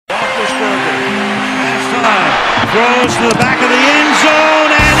Throws to the back of the end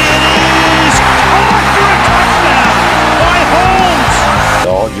zone, and it is caught for a touchdown by Holmes. With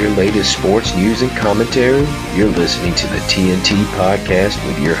all your latest sports news and commentary, you're listening to the TNT Podcast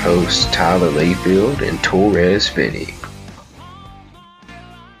with your hosts Tyler Layfield and Torres Finney.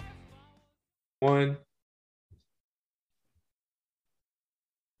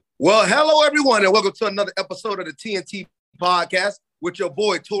 Well, hello everyone, and welcome to another episode of the TNT Podcast with your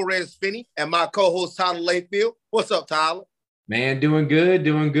boy Torres Finney and my co-host Tyler Layfield. What's up, Tyler? Man, doing good.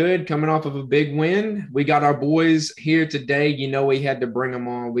 Coming off of a big win. We got our boys here today. You know we had to bring them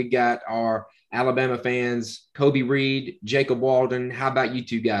on. We got our Alabama fans, Kobe Reed, Jacob Walden. How about you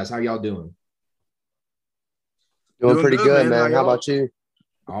two guys? How y'all doing? Doing pretty good, man. How about you?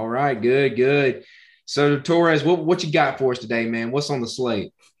 All right, good. So, Torres, what you got for us today, man? What's on the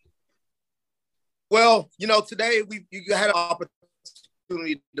slate? Well, you know, today you had an opportunity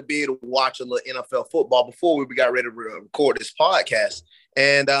to be able to watch a little NFL football before we got ready to record this podcast.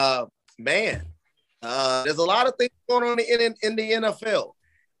 And, there's a lot of things going on in the NFL.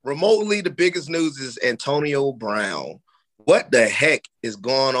 Remotely, the biggest news is Antonio Brown. What the heck is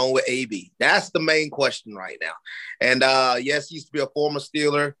going on with AB? That's the main question right now. And, yes, he used to be a former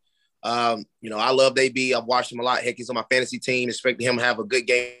Steeler. I loved AB. I've watched him a lot. Heck, he's on my fantasy team. Expecting him to have a good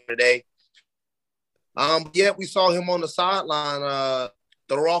game today. We saw him on the sideline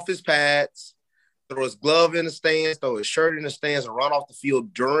throw off his pads, throw his glove in the stands, throw his shirt in the stands, and run off the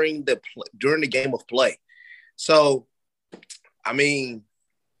field during the game of play. So, AB,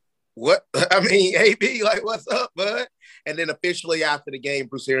 like, what's up, bud? And then officially after the game,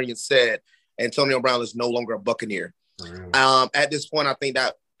 Bruce Arians said Antonio Brown is no longer a Buccaneer. At this point, I think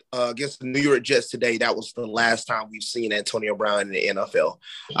that against the New York Jets today, that was the last time we've seen Antonio Brown in the NFL.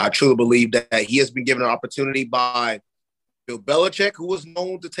 I truly believe that he has been given an opportunity by Bill Belichick, who was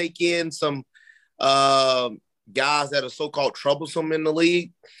known to take in some guys that are so-called troublesome in the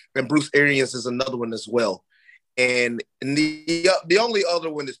league, and Bruce Arians is another one as well. And the only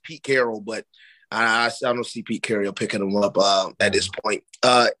other one is Pete Carroll, but I don't see Pete Carroll picking him up at this point.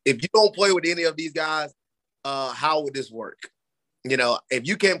 If you don't play with any of these guys, how would this work? You know, if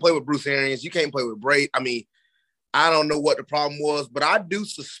you can't play with Bruce Arians, you can't play with Brady. I mean, I don't know what the problem was, but I do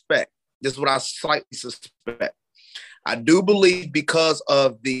suspect, this is what I slightly suspect. I do believe because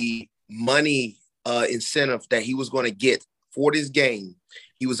of the money incentive that he was going to get for this game,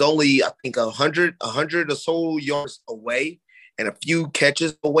 he was only, I think, 100 or so yards away and a few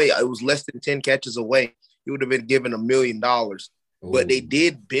catches away. It was less than 10 catches away. He would have been given $1 million. But they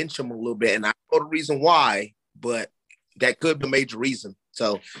did bench him a little bit, and I know the reason why, but that could be a major reason.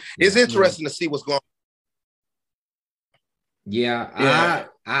 So it's interesting to see what's going on. Yeah.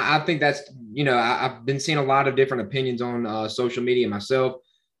 I think that's, I've been seeing a lot of different opinions on social media myself.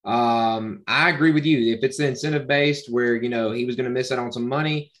 I agree with you. If it's the incentive based where, he was going to miss out on some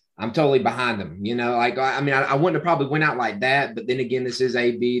money, I'm totally behind him. I wouldn't have probably went out like that. But then again, this is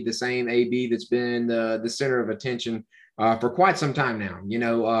AB, the same AB that's been the center of attention for quite some time now.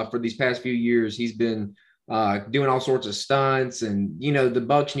 For these past few years, he's been doing all sorts of stunts, and the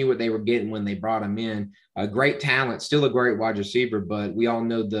Bucs knew what they were getting when they brought him in. A great talent, still a great wide receiver, but we all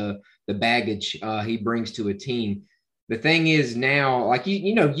know the baggage he brings to a team. The thing is now, like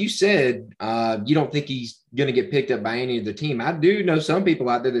you said, you don't think he's going to get picked up by any other team. I do know some people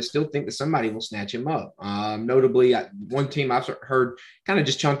out there that still think that somebody will snatch him up. Notably, one team I've heard kind of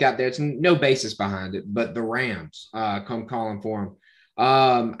just chunked out there. It's no basis behind it, but the Rams come calling for him.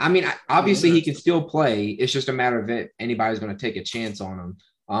 Obviously he can still play. It's just a matter of if anybody's going to take a chance on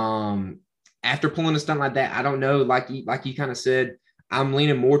him. After pulling a stunt like that, I don't know. Like you kind of said, I'm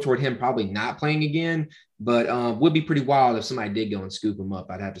leaning more toward him probably not playing again. But would be pretty wild if somebody did go and scoop him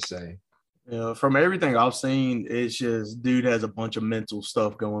up, I'd have to say. Yeah, from everything I've seen, it's just dude has a bunch of mental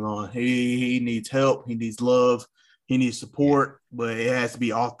stuff going on. He needs help. He needs love. He needs support, but it has to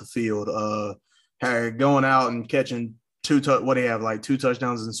be off the field. Going out and catching two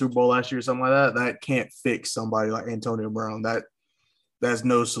touchdowns in the Super Bowl last year or something like that, that can't fix somebody like Antonio Brown. That's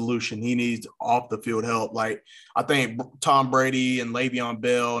no solution. He needs off the field help. Like, I think Tom Brady and Le'Veon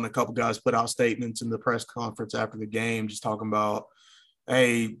Bell and a couple guys put out statements in the press conference after the game, just talking about,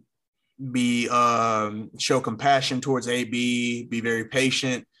 hey, show compassion towards AB, be very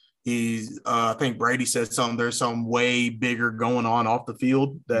patient. I think Brady said something. There's something way bigger going on off the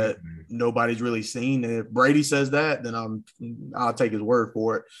field that nobody's really seen. And if Brady says that, then I'll take his word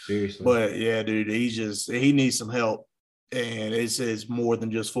for it. Seriously. But yeah, dude, he needs some help. And it's more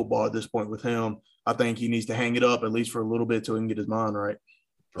than just football at this point with him. I think he needs to hang it up at least for a little bit so he can get his mind right.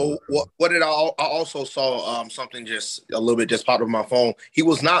 Oh, what did I also saw something just a little bit just popped up on my phone. He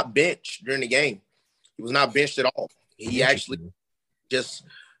was not benched during the game. He was not benched at all. He actually just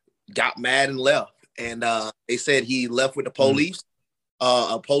got mad and left. And they said he left with the police,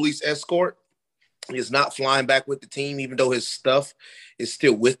 a police escort. He is not flying back with the team, even though his stuff is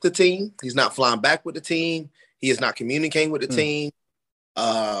still with the team. He's not flying back with the team. He is not communicating with the team.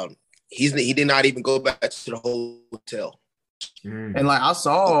 He did not even go back to the hotel. And like I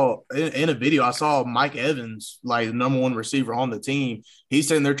saw in a video, I saw Mike Evans, like the number one receiver on the team. He's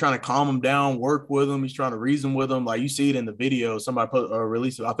sitting there trying to calm him down, work with him. He's trying to reason with him. Like you see it in the video. Somebody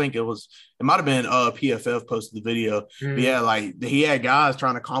released it. I think it might have been PFF posted the video. But yeah, like he had guys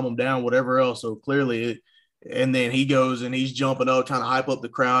trying to calm him down, whatever else. So clearly and then he goes and he's jumping up, trying to hype up the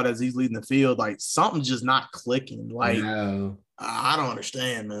crowd as he's leading the field. Like something's just not clicking. Like I don't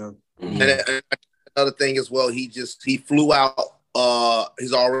understand, man. And another thing as well, he flew out.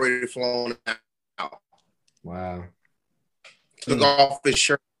 He's already flown out. Wow. Took off his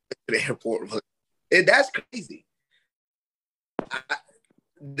shirt at the airport. That's crazy.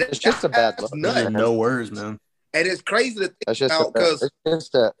 It's just a bad look. No words, man. And it's crazy to think about because,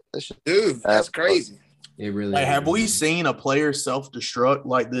 dude, that's crazy. It really like, have we seen a player self-destruct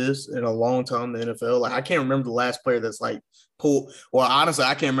like this in a long time in the NFL? Like, I can't remember the last player that's like honestly,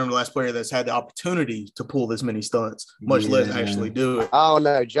 I can't remember the last player that's had the opportunity to pull this many stunts, much less actually do it. Oh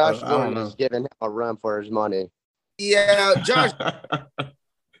no, Josh Gordon is giving him a run for his money. Yeah, Josh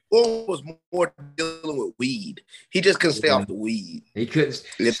Gordon was more dealing with weed. He just couldn't stay off the weed. He couldn't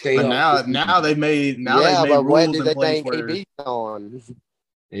stay off. Now they've made rules when did in they place think where he be on?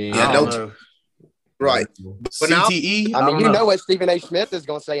 I don't know. Right. But CTE? I mean, you know what Stephen A. Smith is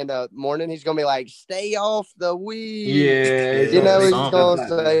going to say in the morning? He's going to be like, stay off the weed. Yeah. You know he's going to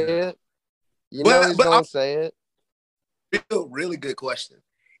say it. You know he's going to say it. Really good question.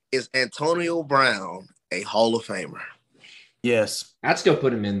 Is Antonio Brown a Hall of Famer? Yes. I'd still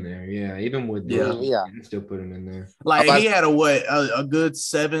put him in there. Yeah. Even with I'd still put him in there. Like he had a good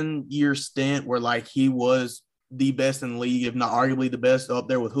 7-year stint where like he was the best in the league, if not arguably the best, up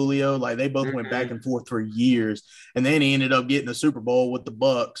there with Julio. Like they both went back and forth for years, and then he ended up getting the Super Bowl with the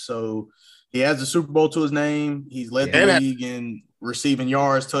Bucs. So he has the Super Bowl to his name. He's led the league in receiving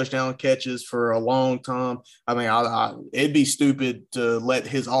yards, touchdown catches for a long time. I mean, it'd be stupid to let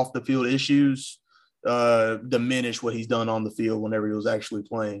his off the field issues diminish what he's done on the field whenever he was actually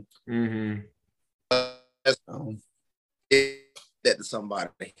playing. That to somebody.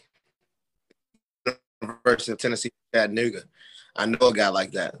 University of Tennessee, Chattanooga. I know a guy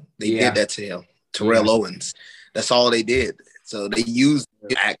like that. They did that to him, Terrell Owens. That's all they did. So they used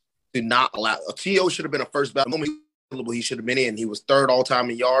the act to not allow. T.O. should have been a first ballot. He should have been in. He was third all time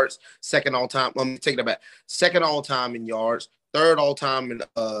in yards, second all time. Let me take that back. Second all time in yards, third all time in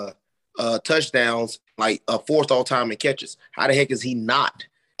touchdowns, like fourth all time in catches. How the heck is he not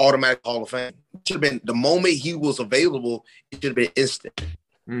automatic Hall of Fame? It should have been the moment he was available. It should have been instant.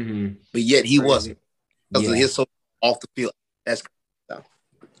 But yet he wasn't. Because of his off the field. That's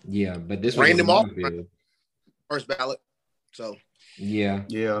but this ran him off first ballot. So yeah,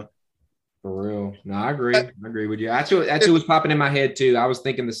 for real. No, I agree. I agree with you. That's what was popping in my head too. I was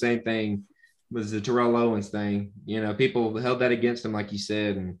thinking the same thing. Was the Terrell Owens thing? You know, people held that against him, like you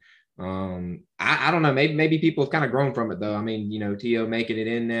said, and I don't know. Maybe people have kind of grown from it though. I mean, you know, T.O. making it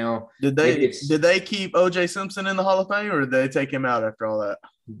in now. Did they keep O.J. Simpson in the Hall of Fame, or did they take him out after all that?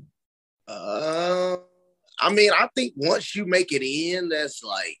 I mean, I think once you make it in, that's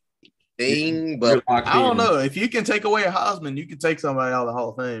like thing. But I don't know. If you can take away a Heisman, you can take somebody out of the Hall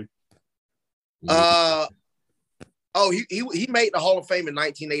of Fame. He made the Hall of Fame in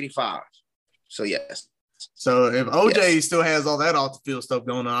 1985. So yes. So if OJ still has all that off the field stuff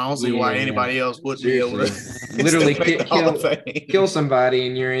going on, I don't see why anybody else wouldn't be able to literally kill somebody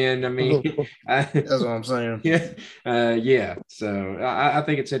and you're in. I mean, that's what I'm saying. So I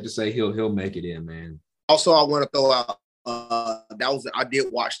think it's safe to say he'll make it in, man. Also, I want to throw out I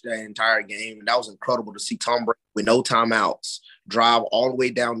did watch the entire game, and that was incredible to see Tom Brady with no timeouts drive all the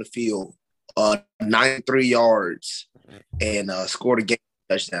way down the field, 93 yards, and scored a game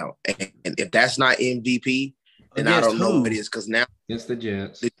touchdown. And if that's not MVP, then I don't know what it is. Because now against the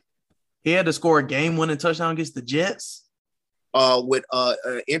Jets, he had to score a game-winning touchdown against the Jets. With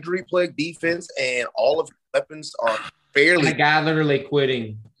injury plague defense, and all of the weapons are fairly. The guy literally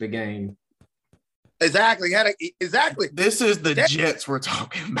quitting the game. Exactly. This is the Jets we're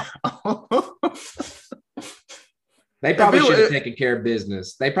talking about. They probably should have taken care of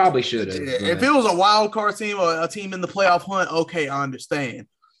business. They probably should have. If it was a wild card team or a team in the playoff hunt, okay, I understand.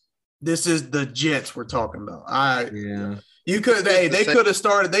 This is the Jets we're talking about. They could have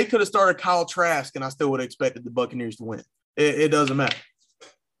started Kyle Trask, and I still would have expected the Buccaneers to win. It doesn't matter.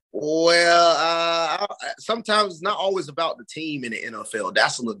 Well, sometimes it's not always about the team in the NFL.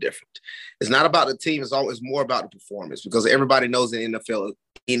 That's a little different. It's not about the team. It's always more about the performance because everybody knows in the NFL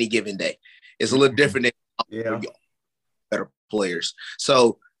any given day. It's a little different than better players.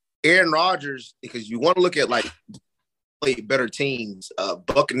 So Aaron Rodgers, because you want to look at like played better teams,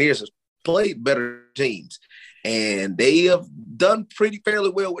 Buccaneers have played better teams. And they have done pretty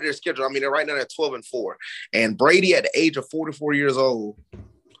fairly well with their schedule. I mean, they're right now at 12-4. And Brady at the age of 44 years old,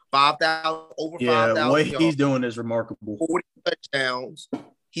 5,000 over 5,000. Yeah, what he's doing is remarkable. 40 touchdowns.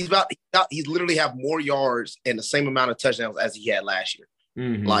 He's literally have more yards and the same amount of touchdowns as he had last year.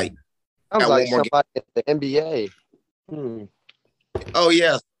 Mm-hmm. Like, sounds like somebody in the NBA. Oh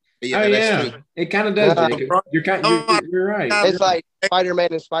yeah. Yeah. It kind of does. You're right. It's like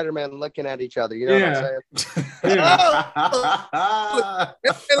Spider-Man and Spider-Man looking at each other. You know what I'm saying?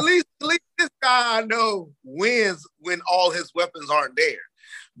 At least this guy I know wins when all his weapons aren't there.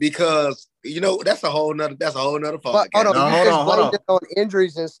 Because that's a whole nother podcast. Hold on. On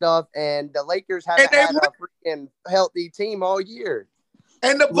injuries and stuff, and the Lakers haven't had a freaking healthy team all year.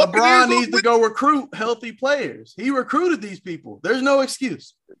 And the LeBron needs to go recruit healthy players. He recruited these people. There's no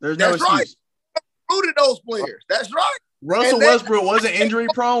excuse. There's no excuse. Right. Recruited those players. That's right. Russell Westbrook wasn't injury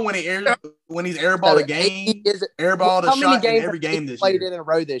prone when he's airballed a game, airballed a shot in every game this year. Played in a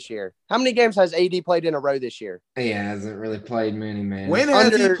row this year. How many games has AD played in a row this year? He hasn't really played many, man. When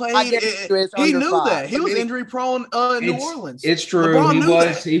has he played? He knew that. He was injury prone in New Orleans. It's true.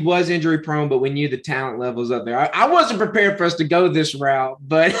 He was injury prone, but we knew the talent levels up there. I wasn't prepared for us to go this route,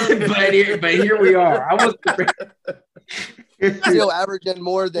 but here we are. I wasn't prepared. Still averaging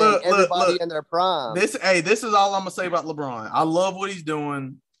more than everybody in their prime. This is all I'm gonna say about LeBron. I love what he's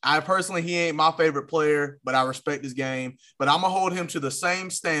doing. He ain't my favorite player, but I respect his game. But I'm gonna hold him to the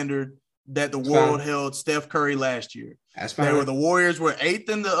same standard that the world held Steph Curry last year. That's fine. The Warriors were eighth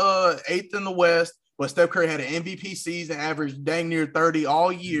in the West, but Steph Curry had an MVP season, averaged dang near 30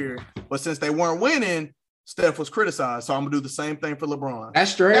 all year. But since they weren't winning, Steph was criticized, so I'm gonna do the same thing for LeBron.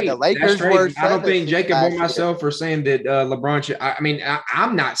 That's straight. Yeah, the Lakers were. I don't think Jacob or myself are saying that LeBron should.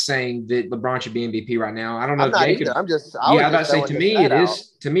 I'm not saying that LeBron should be MVP right now. I don't know if Jacob. Either. I was about to say to me it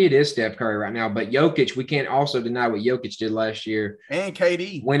is. To me, it is Steph Curry right now. But Jokic, we can't also deny what Jokic did last year and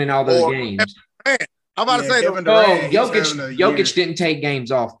KD winning all those games. I'm about to say Kevin Durant. Jokic didn't take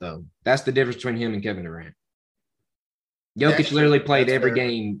games off though. That's the difference between him and Kevin Durant. Jokic literally played every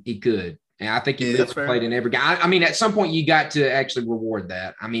game he could. And I think he played in every game. I mean, at some point, you got to actually reward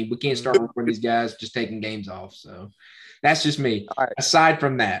that. I mean, we can't start rewarding these guys just taking games off. So that's just me. Right. Aside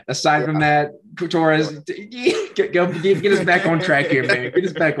from that, Torres, get us back on track here, man. Get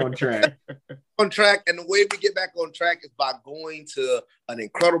us back on track. On track. And the way we get back on track is by going to an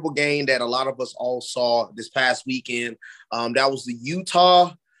incredible game that a lot of us all saw this past weekend. That was the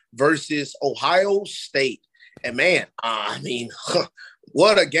Utah versus Ohio State. And, man,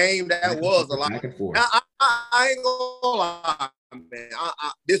 what a game that was. A lot. Back and forth. I ain't gonna lie, man.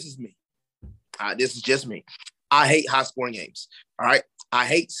 This is me. This is just me. I hate high-scoring games. All right? I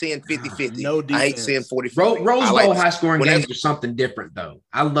hate seeing 50-50. No defense. I hate seeing 40-50. Rose Bowl high-scoring games are something different, though.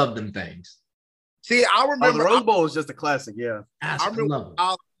 I love them things. See, I remember. the Rose Bowl is just a classic, yeah. I remember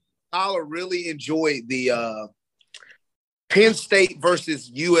Tyler really enjoyed the Penn State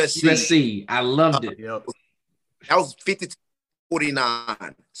versus USC. USC. I loved it. Yep. That was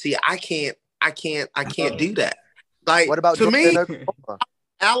 50-49. See, I can't do that. Like, what about to me, Oklahoma?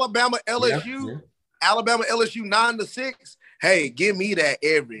 Alabama LSU 9-6. Hey, give me that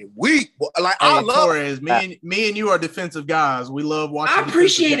every week. Like, I love Torres, me and you are defensive guys. We love watching. I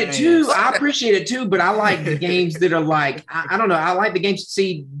appreciate it too. But I like the games that are like, I don't know. I like the games.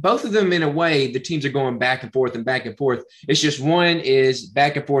 See, both of them in a way, the teams are going back and forth and back and forth. It's just one is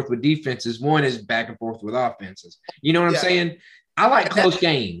back and forth with defenses. One is back and forth with offenses. You know what I'm saying? I like close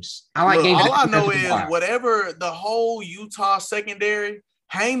games. I like games. All I know is whatever the whole Utah secondary,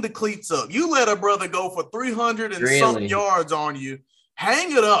 hang the cleats up. You let a brother go for 300 and something yards on you.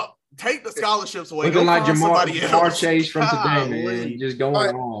 Hang it up. Take the scholarships away. Looking like Jamar Chase from today, man. Just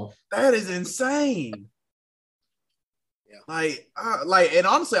going off. That is insane. Yeah. And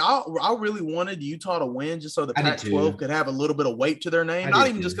honestly, I really wanted Utah to win just so the Pac-12 could have a little bit of weight to their name. Not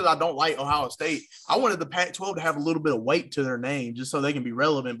even just because I don't like Ohio State. I wanted the Pac-12 to have a little bit of weight to their name just so they can be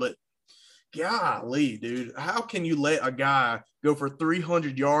relevant. But golly, dude, how can you let a guy go for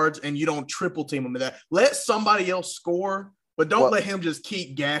 300 yards and you don't triple team him with that? Let somebody else score, but don't let him just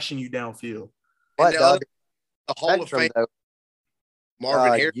keep gashing you downfield. What, the Hall of Fame,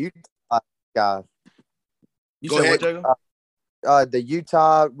 Marvin Harrison. Utah guy. You said what, Jacob? The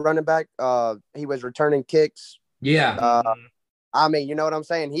Utah running back, he was returning kicks. Yeah. I mean, you know what I'm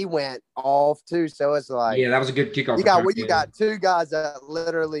saying? He went off too, so it's like Yeah, that was a good kickoff. You got two guys that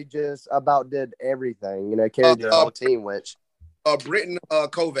literally just about did everything. You know, carried the whole team. Which Britton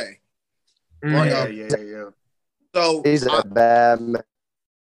Covey. Yeah. So he's a bad man.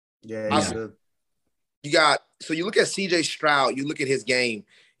 Yeah, he's good. You look at CJ Stroud. You look at his game.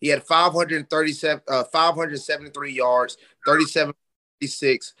 He had 573 yards, 37,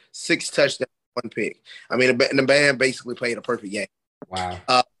 36, 6 touchdowns, 1 pick. I mean, the band basically played a perfect game. Wow.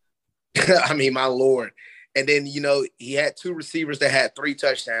 I mean, my Lord. And then, he had 2 receivers that had 3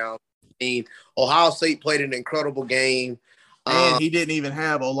 touchdowns. I mean, Ohio State played an incredible game. And he didn't even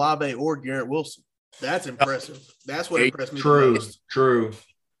have Olave or Garrett Wilson. That's impressive. That's what impressed me the most. True.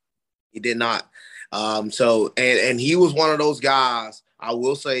 He did not. So he was one of those guys. I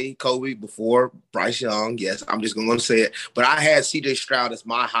will say Kobe before Bryce Young. Yes, I'm just going to say it. But I had C.J. Stroud as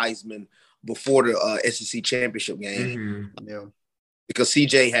my Heisman before the SEC championship game. Mm-hmm. Yeah. Because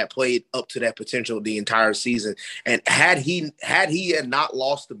CJ had played up to that potential the entire season. And had he not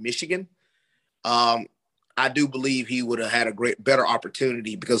lost to Michigan, I do believe he would have had a better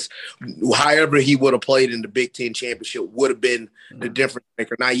opportunity, because however he would have played in the Big Ten championship would have been the difference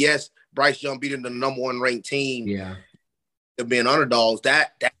maker. Now, yes, Bryce Young beating the number 1 ranked team. Yeah. Of being underdogs,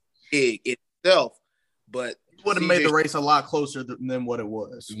 that's big itself. But would have made the race a lot closer than what it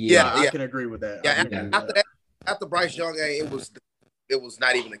was. Yeah, I can agree with that. Yeah, after Bryce Young, it was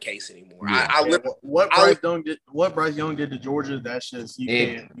not even the case anymore. Yeah. What Bryce Young did to Georgia, that's just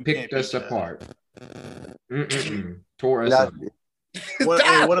you picked us apart. Tore us up. What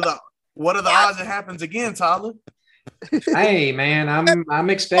are the odds it happens again, Tyler? Hey man, I'm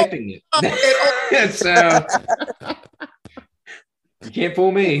expecting it. So you can't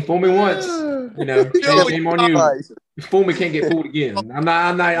fool me. Fool me once, shame on you. Fool me, can't get fooled again. I'm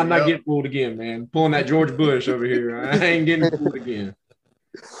not getting fooled again, man. Pulling that George Bush over here. I ain't getting fooled again.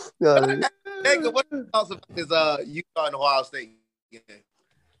 Jacob, what are your thoughts about this Utah and Ohio State game?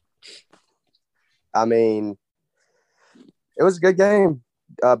 I mean, it was a good game.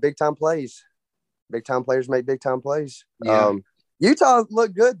 Big time plays. Big time players make big time plays. Yeah. Utah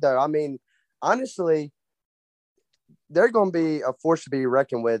looked good though. I mean, honestly, they're going to be a force to be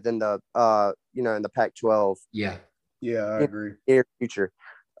reckoned with in the in the Pac-12. Yeah. Yeah, I agree. Near future.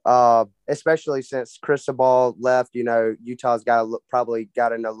 Especially since Cristobal left, Utah's probably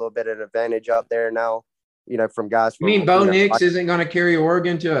gotten a little bit of an advantage up there now, from guys. You mean Bo Nix isn't going to carry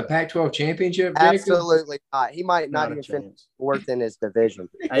Oregon to a Pac-12 championship? Absolutely not. He might not even finish fourth in his division.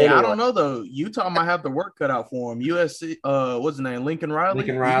 Hey, anyway. I don't know though. Utah might have the work cut out for him. USC, what's his name? Lincoln Riley.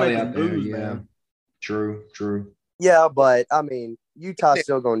 Lincoln Riley out there, yeah. Man. True. Yeah, but I mean, Utah's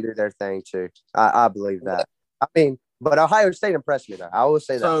still going to do their thing too. I believe that. I mean, but Ohio State impressed me though. I will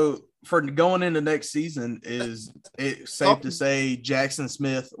say that. So for going into next season, is it safe to say Jackson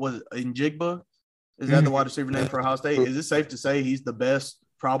Smith was in Njigba? Is that the wide receiver name for Ohio State? Is it safe to say he's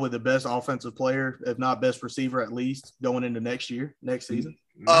probably the best offensive player, if not best receiver at least, going into next season?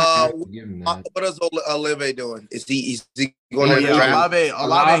 What is Olave doing? Is he going to draft?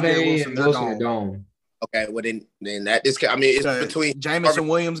 Olave and Wilson are gone. Okay, well then that is. I mean, it's between Jamison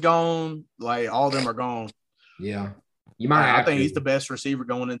Williams gone. Like all of them are gone. Yeah, I think he's the best receiver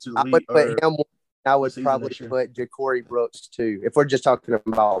going into the league. I would probably put Ja'Cory Brooks too, if we're just talking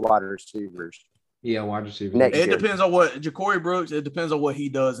about wide receivers. Yeah, wide receiver. It depends on what Ja'Cory Brooks. It depends on what he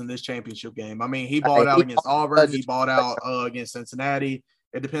does in this championship game. I mean, he balled out against Auburn. He balled out against Cincinnati.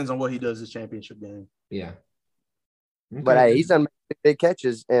 It depends on what he does this championship game. Yeah. Okay. But hey, he's done big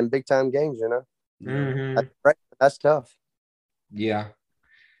catches in big time games. Mm-hmm. That's tough. Yeah.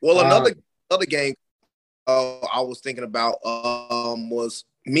 Well, another game I was thinking about was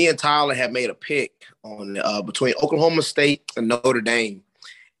me and Tyler had made a pick on between Oklahoma State and Notre Dame,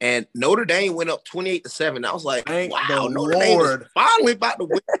 and Notre Dame went up 28-7. I was like, wow, Notre Dame is finally about to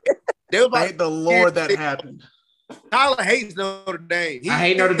win. Thank the Lord that happened. Tyler hates Notre Dame. I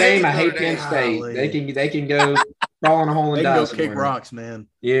hate Notre Dame. I hate Penn State. They can go crawl in a hole and die. They can go kick rocks, man.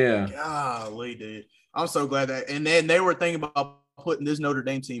 Yeah. Golly, dude. I'm so glad that. And then they were thinking about putting this Notre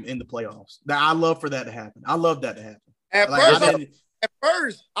Dame team in the playoffs. I love for that to happen. I love that to happen. At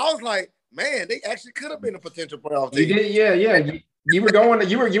first, I was like, man, they actually could have been a potential playoff team. You did, yeah. You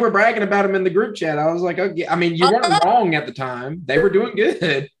were bragging about them in the group chat. I was like, okay. I mean, you weren't wrong at the time. They were doing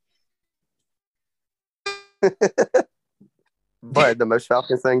good. But the most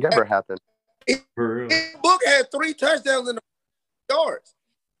shocking thing ever happened. Book had 3 touchdowns in the yards.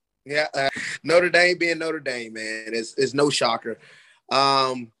 Yeah, Notre Dame being Notre Dame, man, it's no shocker.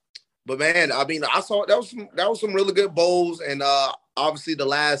 But man, I mean, I saw that was some really good bowls, and obviously the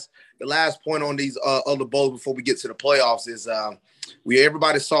last point on these other bowls before we get to the playoffs is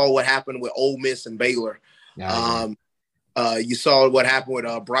everybody saw what happened with Ole Miss and Baylor. You saw what happened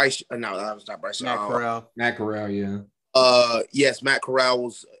with Bryce. No, that was not Bryce. Matt Corral. Matt Corral, yeah. Yes, Matt Corral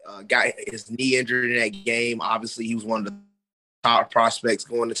was got his knee injured in that game. Obviously, he was one of the top prospects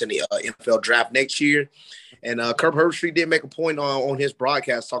going into the NFL draft next year. And Kirk Herbstreit did make a point on his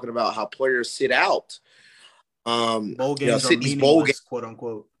broadcast talking about how players sit out. Bowl games are meaningless, quote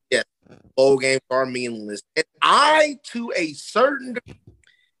unquote. Yeah, bowl games are meaningless. And I, to a certain degree,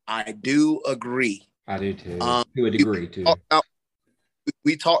 I do agree. I do too. To a degree too.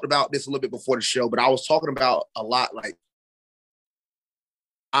 We talked about this a little bit before the show, but I was talking about a lot like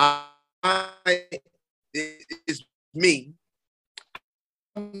it's me.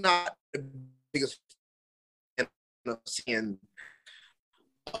 I'm not the biggest fan of seeing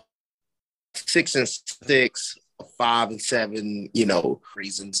 6-6, 5-7,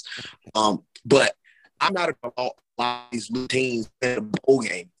 reasons. But I'm not about a lot of these routines in a bowl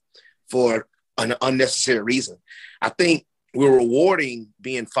game for an unnecessary reason. I think we're rewarding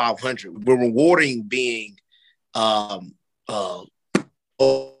being 500. We're rewarding being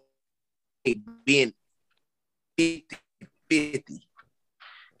being 50-50.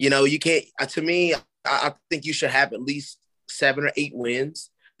 You can't. To me, I think you should have at least 7 or 8 wins.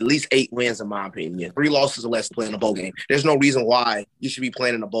 At least 8 wins, in my opinion. 3 losses or less to play in a bowl game. There's no reason why you should be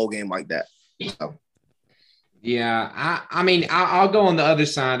playing in a bowl game like that. So. Yeah, I mean, I'll go on the other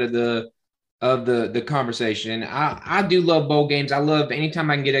side of the conversation. I do love bowl games. I love anytime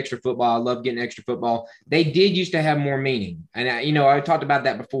I can get extra football. I love getting extra football. They did used to have more meaning, and I talked about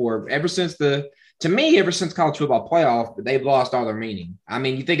that before. Ever since college football playoff, they've lost all their meaning. I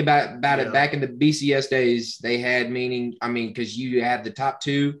mean, you think about it back in the BCS days, they had meaning. I mean, because you had the top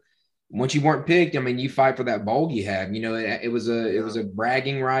 2. Once you weren't picked, I mean, you fight for that bowl you had. It was a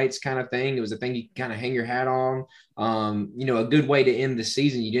bragging rights kind of thing. It was a thing you kind of hang your hat on. A good way to end the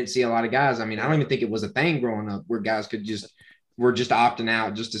season. You didn't see a lot of guys. I mean, I don't even think it was a thing growing up where guys were just opting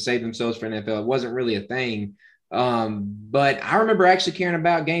out just to save themselves for NFL. It wasn't really a thing. But I remember actually caring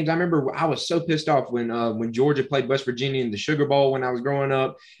about games. I remember I was so pissed off when Georgia played West Virginia in the Sugar Bowl when I was growing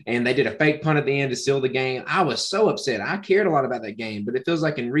up, and they did a fake punt at the end to seal the game. I was so upset. I cared a lot about that game, but it feels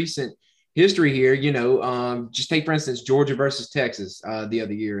like in recent history here, just take for instance Georgia versus Texas the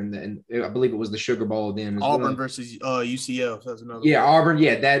other year, and I believe it was the Sugar Bowl then. Auburn versus UCF. That's another. Yeah, Auburn.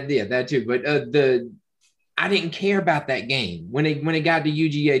 Yeah, that too. But I didn't care about that game when it got to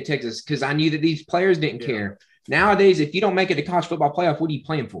UGA Texas because I knew that these players didn't care. Nowadays, if you don't make it to college football playoff, what are you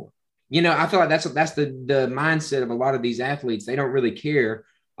playing for? I feel like that's the mindset of a lot of these athletes. They don't really care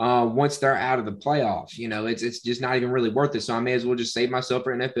once they're out of the playoffs. It's just not even really worth it. So I may as well just save myself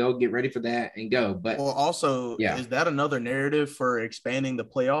for NFL, get ready for that, and go. But also, is that another narrative for expanding the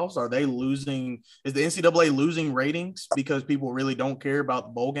playoffs? Are they losing? Is the NCAA losing ratings because people really don't care about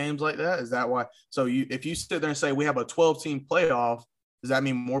the bowl games like that? Is that why? So if you sit there and say we have a 12-team playoff, does that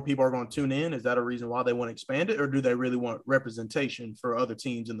mean more people are going to tune in? Is that a reason why they want to expand it, or do they really want representation for other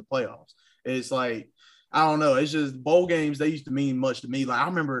teams in the playoffs? It's like, I don't know. It's just bowl games. They used to mean much to me. Like I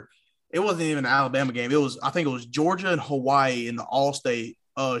remember it wasn't even an Alabama game. I think it was Georgia and Hawaii in the All-State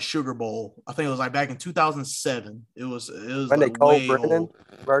Sugar Bowl. I think it was like back in 2007. It was when like they called Brennan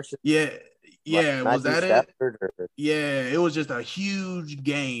versus was that it? Yeah, it was just a huge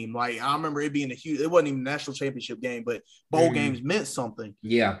game. Like I remember it being it wasn't even a national championship game, but bowl games meant something.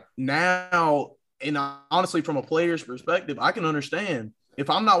 Yeah. Now, and honestly, from a player's perspective, I can understand if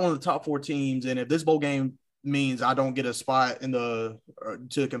I'm not one of the top 4 teams, and if this bowl game means I don't get a spot to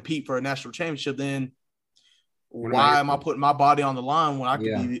compete for a national championship, then why am I putting my body on the line when I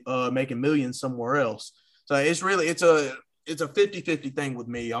could be making millions somewhere else? So it's a 50-50 thing with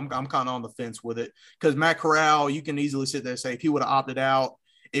me. I'm kind of on the fence with it because Matt Corral, you can easily sit there and say if he would have opted out,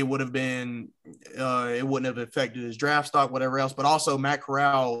 it would have been it wouldn't have affected his draft stock, whatever else. But also Matt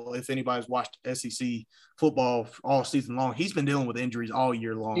Corral, if anybody's watched SEC football all season long, he's been dealing with injuries all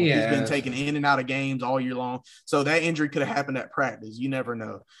year long. Yeah. He's been taken in and out of games all year long. So that injury could have happened at practice. You never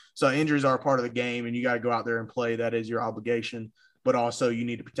know. So injuries are a part of the game, and you got to go out there and play. That is your obligation. But also you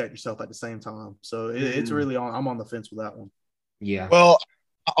need to protect yourself at the same time. So it's really I'm on the fence with that one. Yeah. Well,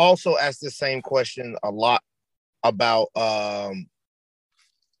 I also asked the same question a lot about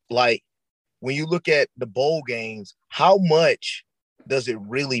like when you look at the bowl games, how much does it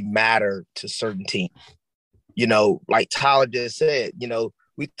really matter to certain teams? Like Tyler just said,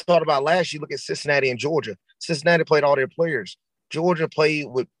 we thought about last year, look at Cincinnati and Georgia. Cincinnati played all their players. Georgia played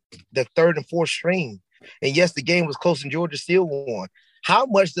with the 3rd and 4th string. And yes, the game was close and Georgia still won. how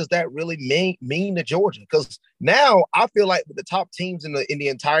much does that really mean to Georgia? Because now I feel like the top teams in the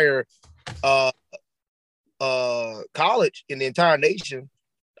entire college, in the entire nation,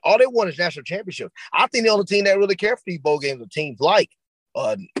 all they want is national championship. I think the only team that really care for these bowl games are teams like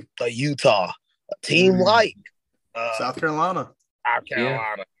a Utah, a team like South Carolina.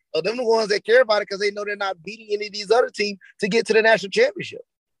 Yeah. Them the ones that care about it because they know they're not beating any of these other teams to get to the national championship.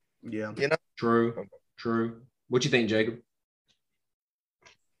 Yeah. You know? True. What you think, Jacob?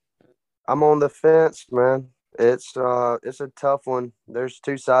 I'm on the fence, man. It's a tough one. There's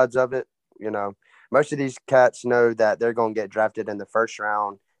two sides of it. You know, most of these cats know that they're going to get drafted in the first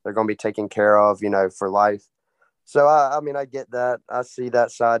round. They're going to be taken care of, you know, for life. So, I mean, I get that. I see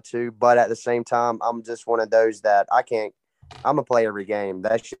that side too. But at the same time, I'm just one of those that I'm going to play every game.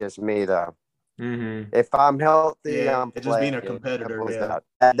 That's just me, though. Mm-hmm. If I'm healthy, I'm just being a competitor.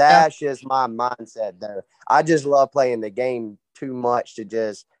 That's just my mindset there. I just love playing the game too much to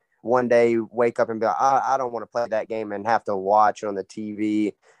just one day wake up and be like, I don't want to play that game and have to watch on the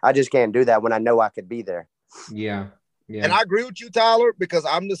TV. I just can't do that when I know I could be there. Yeah. And I agree with you, Tyler, because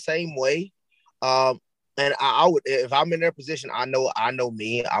I'm the same way. And I would, if I'm in their position, I know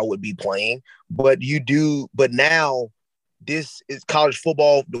me, I would be playing. But now this is college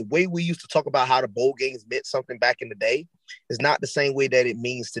football. The way we used to talk about how the bowl games meant something back in the day is not the same way that it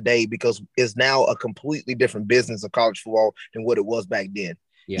means today, because it's now a completely different business of college football than what it was back then.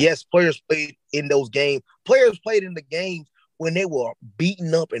 Yeah. Yes, players played in those games. Players played in the games when they were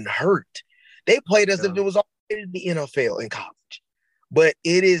beaten up and hurt. They played as if it was already in the NFL in college. But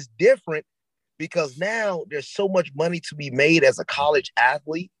it is different because now there's so much money to be made as a college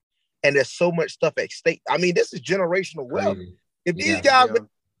athlete, and there's so much stuff at stake. I mean, this is generational wealth. If these guys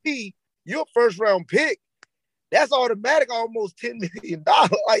be your first round pick, that's automatic almost $10 million.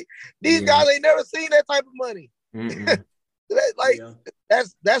 Like, these guys ain't never seen that type of money.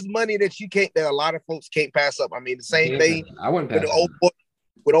 That's money that that a lot of folks can't pass up. I mean, the same thing I wouldn't with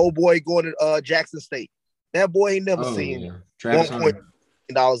the old boy going to Jackson State. That boy ain't never seen $1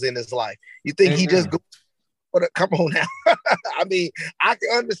 million in his life. You think he just go? Come on now. I mean, I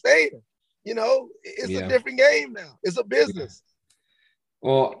can understand. You know, it's a different game now. It's a business.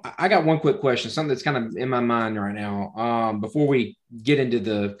 Well, I got one quick question, something that's kind of in my mind right now. Before we get into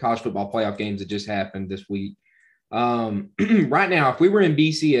the college football playoff games that just happened this week. Right now, if we were in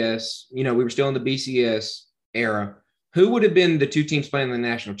BCS, you know, we were still in the BCS era, who would have been the two teams playing in the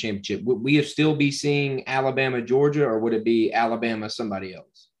national championship? Would we have still be seeing Alabama, Georgia, or would it be Alabama, somebody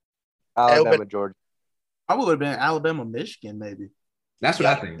else? Alabama, Georgia. I would have been Alabama, Michigan, maybe. That's what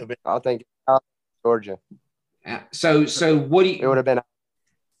I think. I think Georgia. So what do you? It would have been.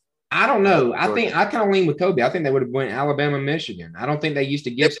 I don't know. I think I kind of lean with Kobe. I think they would have went Alabama, Michigan. I don't think they used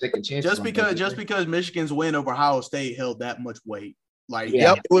to give second chances. Just because Michigan's win over Ohio State held that much weight. Like,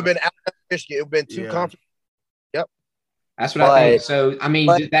 it would have been Alabama, Michigan. It would have been two conferences. Yep. That's what I think. So, I mean,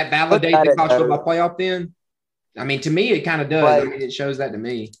 did that validate the college football playoff then? I mean, to me, it kind of does. I mean, it shows that to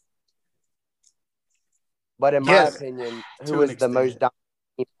me. But in my opinion, who is the most dominant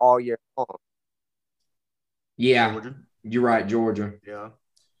team all year long? Yeah, Georgia. You're right, Georgia. Yeah.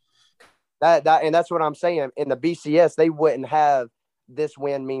 And that's what I'm saying. In the BCS, they wouldn't have this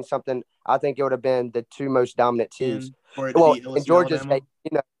win mean something. I think it would have been the two most dominant teams. In Georgia State,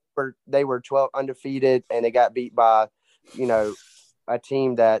 you know, they were 12 undefeated, and they got beat by, you know, a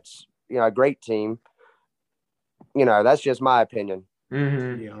team that's, you know, a great team. You know, that's just my opinion.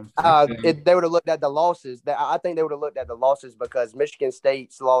 Mm-hmm. They would have looked at the losses. I think they would have looked at the losses because Michigan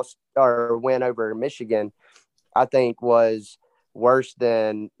State's loss or win over Michigan, I think, was worse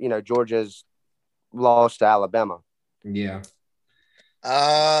than, you know, Georgia's loss to Alabama. Yeah.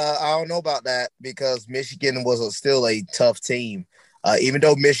 I don't know about that because Michigan was still a tough team. Even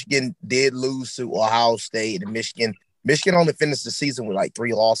though Michigan did lose to Ohio State, and Michigan only finished the season with like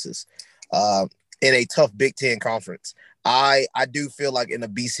 3 losses in a tough Big Ten conference. I do feel like in a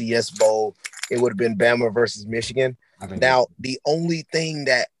BCS bowl, it would have been Bama versus Michigan. Now, the only thing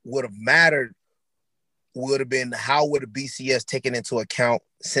that would have mattered would have been how would a BCS taken into account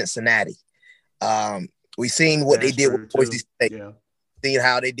Cincinnati. We've seen what they did with Boise State. Yeah. Seen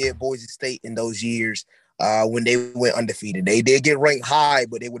how they did Boise State in those years when they went undefeated. They did get ranked high,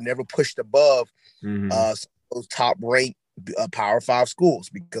 but they would never pushed above those top-ranked Power 5 schools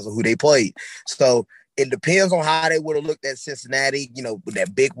because of who they played. So it depends on how they would have looked at Cincinnati, you know, with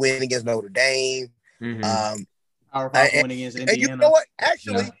that big win against Notre Dame. Power 5 win against Indiana. And you know what?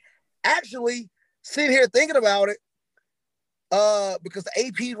 Actually, sitting here thinking about it, because the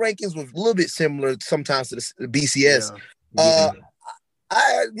AP rankings was a little bit similar sometimes to the BCS.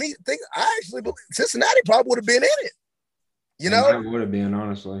 I actually believe Cincinnati probably would have been in it. You know, it would have been,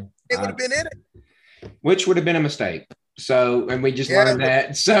 honestly. it would have been in it. Which would have been a mistake. So, and we just learned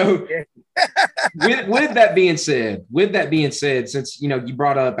that. So, with that being said, since, you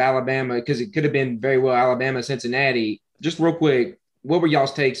brought up Alabama, because it could have been very well Alabama, Cincinnati, just real quick, what were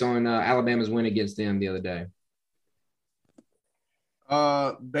y'all's takes on Alabama's win against them the other day?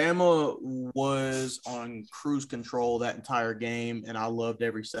 Bama was on cruise control that entire game, and I loved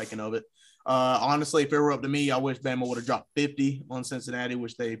every second of it. Honestly, if it were up to me, I wish Bama would have dropped 50 on Cincinnati,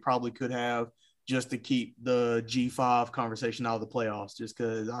 which they probably could have, just to keep the G5 conversation out of the playoffs, just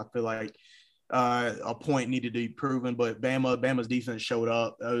because I feel like a point needed to be proven. But Bama's defense showed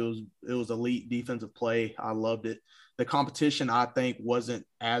up. It was elite defensive play. I loved it. The competition, I think, wasn't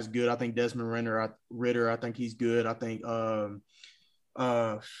as good. I think Desmond Ritter, I think he's good. I think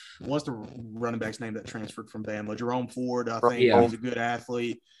what's the running back's name that transferred from Bama? Jerome Ford. I think he's a good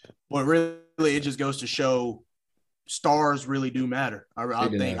athlete. But really, it just goes to show stars really do matter. I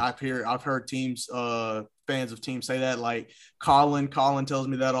think I've heard teams, fans of teams say that. Like Colin tells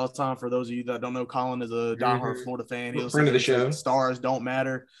me that all the time. For those of you that don't know, Colin is a diehard Florida fan. He'll friend of the show. Stars don't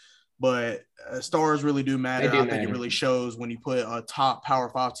matter, but stars really do matter. I think it really shows when you put a top Power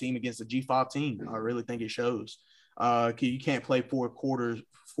 5 team against a G5 team. I really think it shows. You can't play four quarters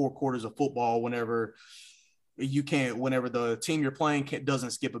of football whenever the team you're playing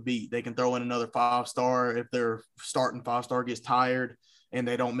doesn't skip a beat. They can throw in another 5-star if their starting 5-star gets tired and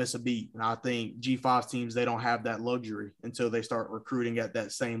they don't miss a beat. And I think G5 teams, they don't have that luxury until they start recruiting at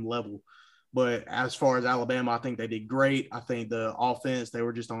that same level. But as far as Alabama, I think they did great. I think the offense, they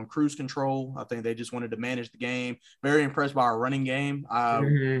were just on cruise control. I think they just wanted to manage the game. Very impressed by our running game.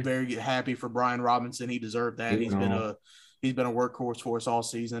 I'm very happy for Brian Robinson. He deserved that. He's been a workhorse for us all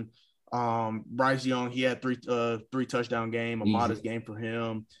season. Bryce Young, he had three touchdown game, a modest game for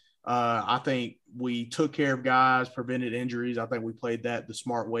him. I think we took care of guys, prevented injuries. I think we played that the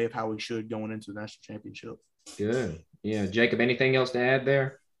smart way of how we should going into the national championship. Good. Yeah. Jacob, anything else to add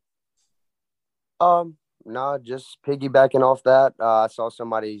there? No, just piggybacking off that. I saw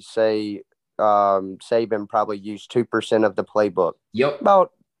somebody say Saban probably used 2% of the playbook. Yep.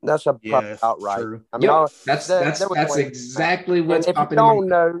 That's about right. True. I mean, that's exactly what's popping in. If you don't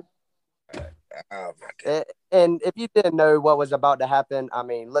know, and if you didn't know what was about to happen, I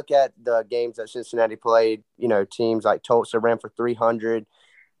mean, look at the games that Cincinnati played. Teams like Tulsa ran for 300.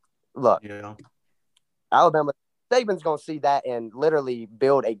 Look, Alabama, Saban's going to see that and literally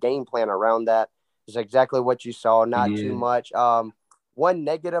build a game plan around that. It's exactly what you saw, not too much. One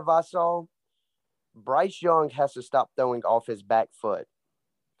negative I saw, Bryce Young has to stop throwing off his back foot.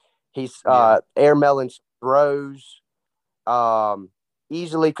 He's Air Mellon's throws.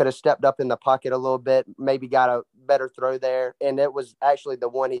 Easily could have stepped up in the pocket a little bit, maybe got a better throw there. And it was actually the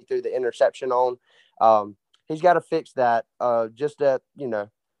one he threw the interception on. He's got to fix that. Just a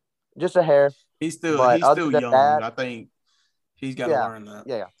hair. He's still young. I think he's got to learn that.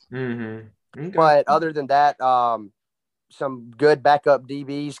 Yeah. Mm-hmm. Okay. But other than that, some good backup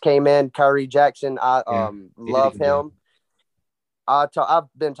DBs came in. Kyrie Jackson, I love him. I've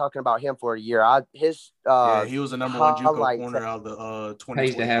been talking about him for a year. He was the number one JUCO corner out of the 2020.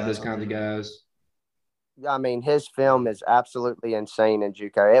 Pays to have those kinds of guys. I mean, his film is absolutely insane in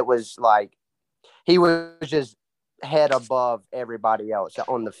JUCO. It was like he was just head above everybody else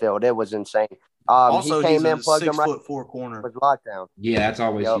on the field. It was insane. Also, he came he's in, plugged him right 6'4" corner with lockdown. Yeah, that's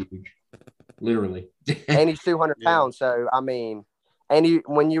always huge. Literally. And he's 200 pounds. So, I mean,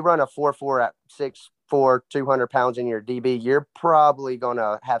 when you run a 4.4 at 6'4", 200 pounds in your DB, you're probably going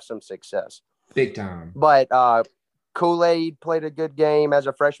to have some success. Big time. But Kool-Aid played a good game as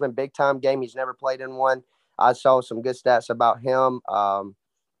a freshman, big-time game. He's never played in one. I saw some good stats about him.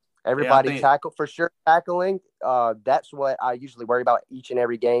 Everybody tackled for sure. Tackling, that's what I usually worry about each and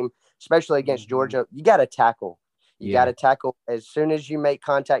every game, especially against Georgia. You got to tackle. You got to tackle as soon as you make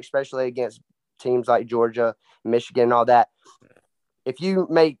contact, especially against teams like Georgia, Michigan, and all that. If you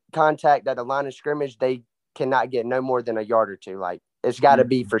make contact at the line of scrimmage, they cannot get no more than a yard or two. Like, it's got to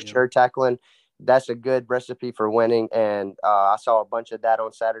be for sure tackling. That's a good recipe for winning. And I saw a bunch of that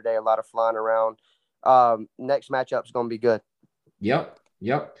on Saturday, a lot of flying around. Next matchup is going to be good. Yep.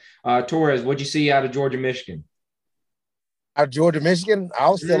 Torres, what'd you see out of Georgia, Michigan? Out of Georgia, Michigan? I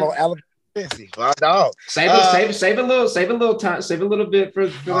was still on Alabama. My dog. Save a little time. Save a little bit for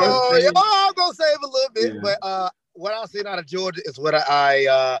I'm gonna save a little bit, but what I've seen out of Georgia is what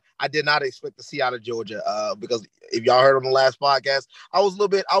I did not expect to see out of Georgia. Because if y'all heard on the last podcast, I was a little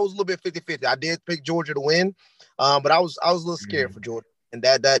bit 50-50. I did pick Georgia to win, but I was a little scared for Georgia. And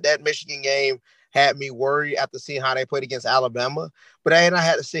that Michigan game, had me worried after seeing how they played against Alabama. But then I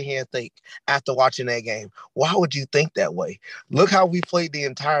had to sit here and think after watching that game, why would you think that way? Look how we played the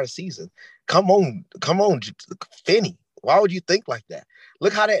entire season. Come on, Finney. Why would you think like that?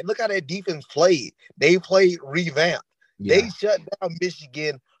 Look how that defense played. They played revamped. Yeah. They shut down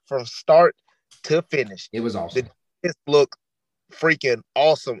Michigan from start to finish. It was awesome. It looked freaking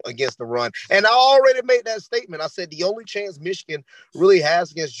awesome against the run. And I already made that statement. I said the only chance Michigan really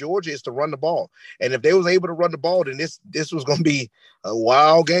has against Georgia is to run the ball. And if they was able to run the ball, then this was going to be a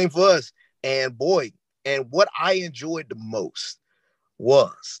wild game for us. And boy, and what I enjoyed the most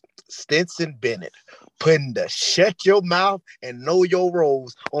was Stetson Bennett putting the shut your mouth and know your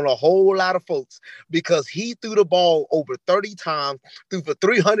roles on a whole lot of folks, because he threw the ball over 30 times, threw for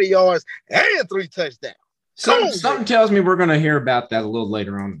 300 yards and 3 touchdowns. Something tells me we're going to hear about that a little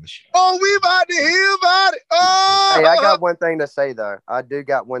later on in the show. Oh, we about to hear about it. Oh, hey, I got one thing to say, though. I do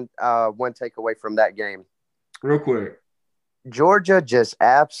got one takeaway from that game. Real quick. Georgia just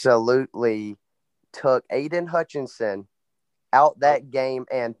absolutely took Aiden Hutchinson out that game,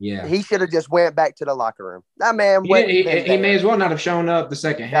 and he should have just went back to the locker room. That man he may as well not have shown up the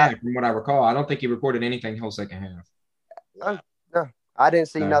second half, from what I recall. I don't think he recorded anything the whole second half. No, I didn't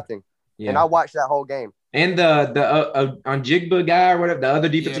see nothing. Yeah. And I watched that whole game. And the Njigba guy or whatever, the other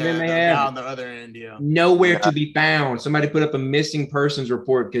defensive end they had on the other end, nowhere to be found. Somebody put up a missing persons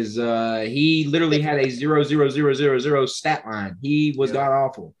report because he literally had a 0.0000 stat line. He was god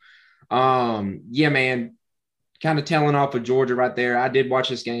awful. Man, kind of tailing off of Georgia right there. I did watch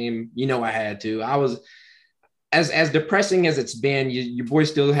this game. I had to. I was as depressing as it's been. Your boy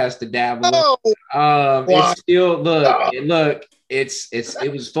still has to dabble. It's still look.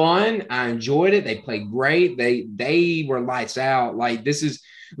 It was fun. I enjoyed it. They played great. They were lights out. Like, this is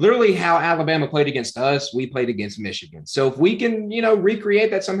literally how Alabama played against us. We played against Michigan. So if we can,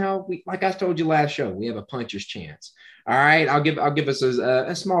 recreate that somehow, like I told you last show, we have a puncher's chance. All right, I'll give us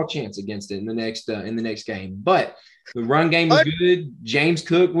a small chance against it in the next game. But the run game was good. James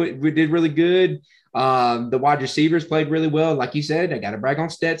Cook did really good. The wide receivers played really well. Like you said, I got to brag on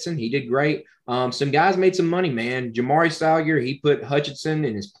Stetson. He did great. Some guys made some money, man. Jamari Salyer, he put Hutchinson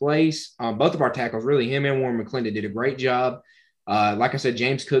in his place. Both of our tackles, really, him and Warren McClendon did a great job. Like I said,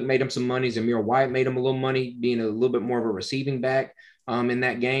 James Cook made him some money. Zamir White made him a little money, being a little bit more of a receiving back in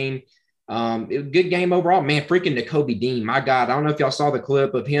that game. It was a good game overall. Man, freaking Nakobe Dean, my God. I don't know if y'all saw the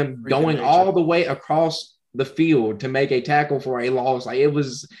clip of him going all the way across the field to make a tackle for a loss. Like, it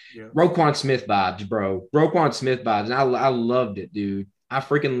was Roquan Smith vibes, bro. Roquan Smith vibes. And I loved it, dude. I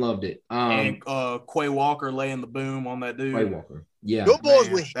freaking loved it. And Quay Walker laying the boom on that dude. Quay Walker. Yeah. Your boys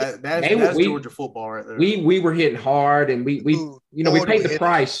were that's Georgia football right there. We were hitting hard, and we paid the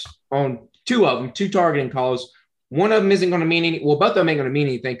price on 2 of them, 2 targeting calls. One of them isn't going to mean both of them ain't going to mean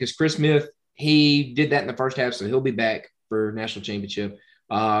anything, because Chris Smith, he did that in the first half, so he'll be back for national championship.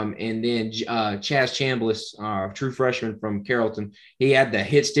 And then Chaz Chambliss, true freshman from Carrollton, he had the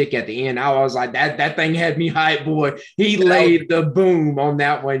hit stick at the end. I was like, that thing had me hyped, boy. He laid the boom on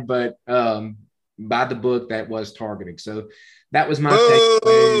that one, but by the book, that was targeting. So that was my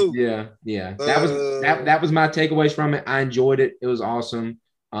takeaway. Yeah. That was my takeaways from it. I enjoyed it. It was awesome.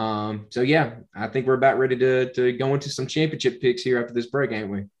 So yeah, I think we're about ready to go into some championship picks here after this break, ain't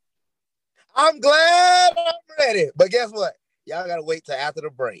we? I'm glad I'm ready. But guess what? Y'all got to wait till after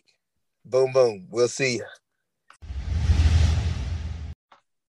the break. Boom, boom. We'll see you.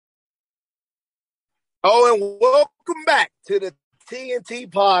 Oh, and welcome back to the TNT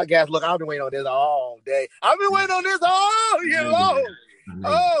podcast. Look, I've been waiting on this all day. I've been waiting on this all year long.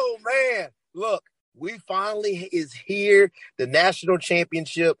 Oh, man. Look, we finally is here. The national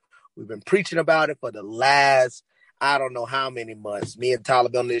championship. We've been preaching about it for the last, I don't know how many months. Me and Tyler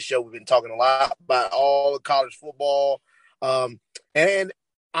on this show, we've been talking a lot about all the college football. And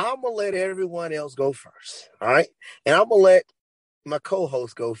I'm going to let everyone else go first. All right. And I'm going to let my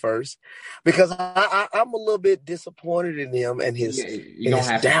co-host go first, because I'm a little bit disappointed in him and his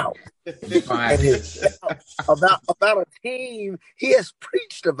doubt. And his doubt about a team he has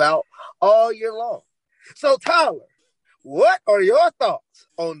preached about all year long. So, Tyler, what are your thoughts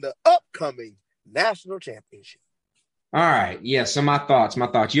on the upcoming national championship? All right. Yeah. So my thoughts.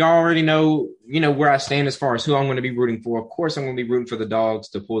 You already know, where I stand as far as who I'm going to be rooting for. Of course, I'm going to be rooting for the Dogs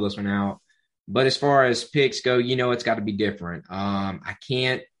to pull this one out. But as far as picks go, it's got to be different. I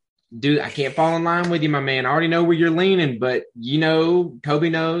can't fall in line with you, my man. I already know where you're leaning, but Kobe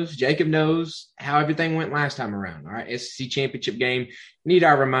knows, Jacob knows how everything went last time around. All right. SEC championship game. Need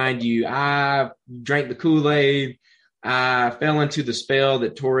I remind you, I drank the Kool-Aid. I fell into the spell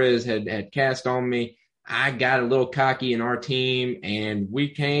that Torres had cast on me. I got a little cocky in our team, and we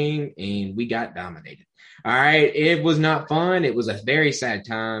came and we got dominated. All right. It was not fun. It was a very sad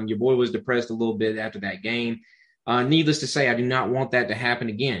time. Your boy was depressed a little bit after that game. Needless to say, I do not want that to happen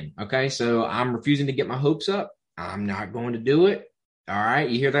again. Okay. So I'm refusing to get my hopes up. I'm not going to do it. All right.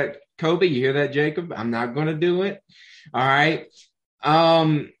 You hear that, Kobe? You hear that, Jacob? I'm not going to do it. All right.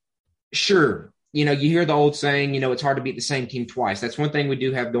 Sure. You hear the old saying, it's hard to beat the same team twice. That's one thing we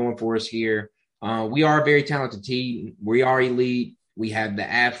do have going for us here. We are a very talented team. We are elite. We have the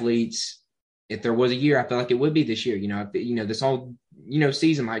athletes. If there was a year, I feel like it would be this year. This whole,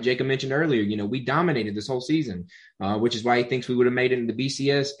 season, like Jacob mentioned earlier, we dominated this whole season, which is why he thinks we would have made it in the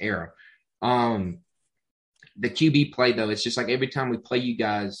BCS era. The QB play, though, it's just like every time we play you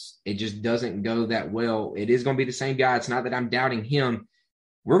guys, it just doesn't go that well. It is going to be the same guy. It's not that I'm doubting him.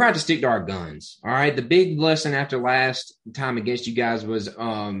 We're going to stick to our guns. All right. The big lesson after last time against you guys was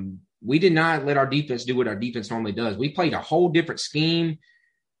we did not let our defense do what our defense normally does. We played a whole different scheme.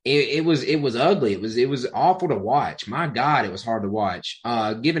 It was ugly. It was awful to watch. My God, it was hard to watch.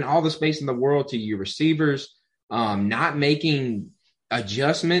 Giving all the space in the world to your receivers, not making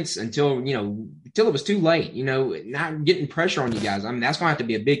adjustments until it was too late. Not getting pressure on you guys. I mean, that's going to have to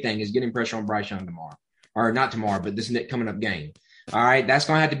be a big thing, is getting pressure on Bryce Young tomorrow, or not tomorrow, but this coming up game. All right, that's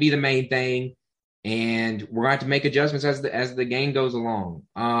going to have to be the main thing, and we're going to have to make adjustments as the game goes along.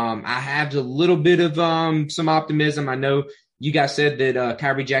 I have a little bit of some optimism. I know you guys said that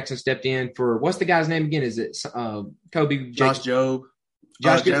Kyrie Jackson stepped in for, what's the guy's name again? Is it Kobe? Josh Jobe.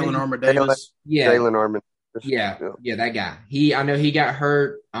 Jalen Armour-Davis. Yeah. Jalen Armour. Yeah, that guy. I know he got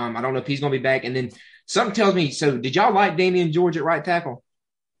hurt. I don't know if he's going to be back. And then something tells me, so did y'all like Damian George at right tackle?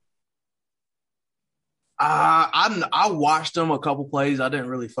 I watched him a couple plays. I didn't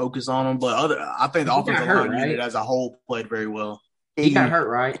really focus on him, but I think the offensive line unit as a whole played very well. He got hurt,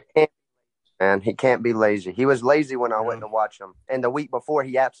 right? Man, he can't be lazy. He was lazy when I went to watch him. And the week before,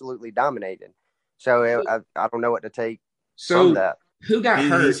 he absolutely dominated. So I don't know what to take from that. Who got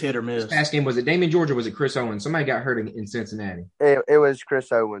hurt? He's hit or miss. This past game, was it Damian George or was it Chris Owens? Somebody got hurt in Cincinnati. It was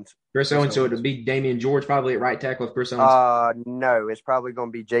Chris Owens. Chris Owens, so it would be Damian George probably at right tackle if Chris Owens. No, it's probably going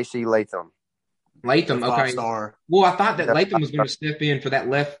to be J.C. Latham. Latham, okay. Star. Well, I thought that Latham was going to step in for that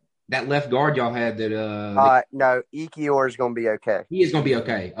left guard y'all had. No, Ekiyor is going to be okay. He is going to be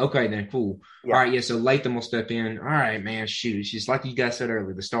okay. Okay, then cool. Yeah. All right, yeah. So Latham will step in. All right, man. Shoot, it's just like you guys said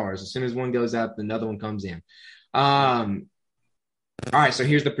earlier. The stars. As soon as one goes out, another one comes in. All right, so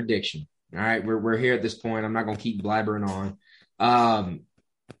here's the prediction. All right, we're here at this point. I'm not going to keep blabbering on.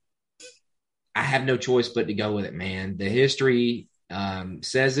 I have no choice but to go with it, man. The history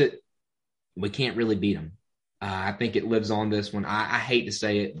says it. We can't really beat them. I think it lives on this one. I hate to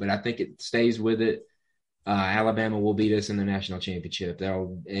say it, but I think it stays with it. Alabama will beat us in the national championship.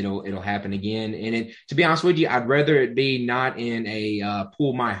 It'll happen again. And to be honest with you, I'd rather it be not in a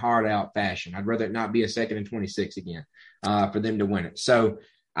pull my heart out fashion. I'd rather it not be a 2nd and 26 again for them to win it. So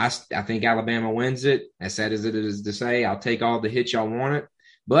I think Alabama wins it. As sad as it is to say, I'll take all the hits y'all want it.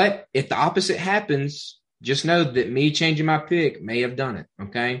 But if the opposite happens, just know that me changing my pick may have done it.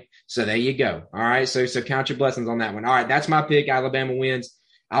 Okay. So there you go. All right. So count your blessings on that one. All right. That's my pick. Alabama wins.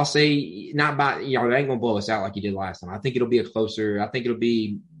 I'll say not by, it ain't going to blow us out like you did last time. I think it'll be I think it'll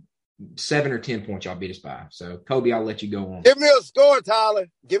be 7 or 10 points y'all beat us by. So, Kobe, I'll let you go on. Give me a score, Tyler.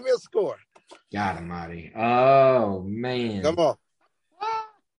 Give me a score. God almighty. Oh, man. Come on.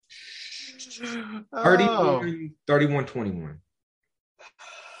 31-21.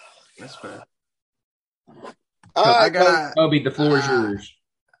 That's fair. All right, Kobe, the floor is yours.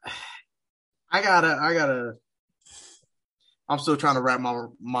 I'm still trying to wrap my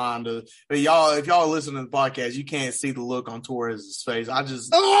mind to, but y'all, if y'all listen to the podcast, you can't see the look on Torres' face. I'm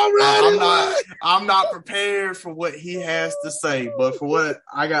not prepared for what he has to say, but for what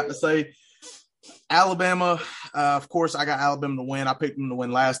I got to say, Alabama, of course, I got Alabama to win. I picked them to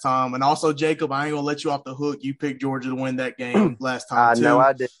win last time. And also, Jacob, I ain't going to let you off the hook. You picked Georgia to win that game last time, too. No,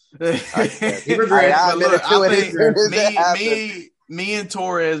 I did. He regrets. I think me and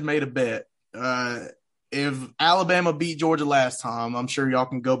Torres made a bet. If Alabama beat Georgia last time, I'm sure y'all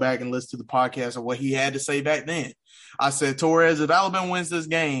can go back and listen to the podcast of what he had to say back then. I said, Torres, if Alabama wins this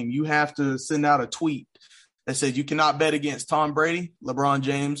game, you have to send out a tweet that said you cannot bet against Tom Brady, LeBron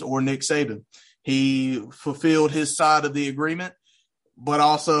James, or Nick Saban. He fulfilled his side of the agreement, but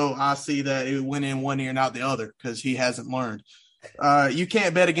also I see that it went in one ear and out the other because he hasn't learned. You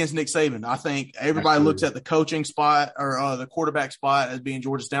can't bet against Nick Saban. I think everybody looks at the coaching spot or the quarterback spot as being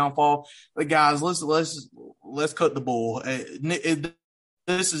Georgia's downfall. But guys, let's cut the bull.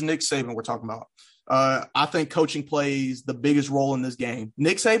 This is Nick Saban we're talking about. I think coaching plays the biggest role in this game.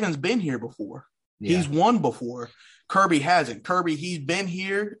 Nick Saban's been here before. Yeah. He's won before. Kirby hasn't. Kirby, he's been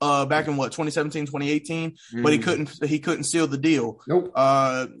here back in 2017, 2018, but he couldn't seal the deal. Nope.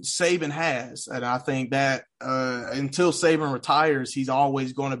 Saban has, and I think that until Saban retires, he's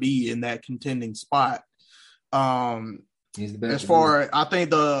always going to be in that contending spot. He's the best. As far, I think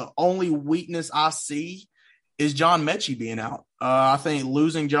the only weakness I see is John Mechie being out. I think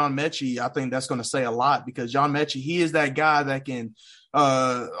losing John Mechie, I think that's going to say a lot, because John Mechie, he is that guy that can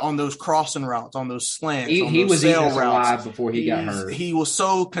on those crossing routes, on those slants, he was eating us alive before he got hurt. He was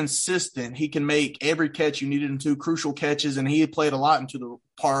so consistent. He can make every catch you needed him to, crucial catches, and he had played a lot into the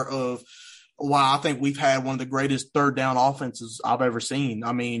part of why I think we've had one of the greatest third down offenses I've ever seen.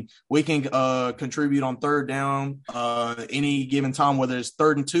 I mean, we can contribute on third down any given time, whether it's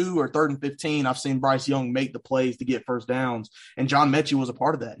 3rd and 2 or 3rd and 15. I've seen Bryce Young make the plays to get first downs, and John Mechie was a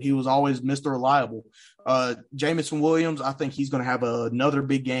part of that. He was always Mr. Reliable. Jameson Williams, I think he's going to have another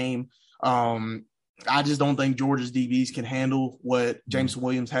big game. I just don't think Georgia's DBs can handle what Jameson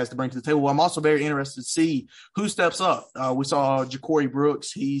Williams has to bring to the table. I'm also very interested to see who steps up. We saw Ja'Cory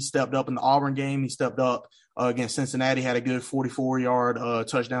Brooks. He stepped up in the Auburn game. He stepped up against Cincinnati, had a good 44-yard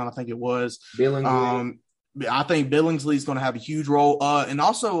touchdown, I think it was. I think Billingsley's going to have a huge role. And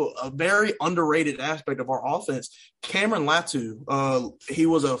also a very underrated aspect of our offense, Cameron Latu. He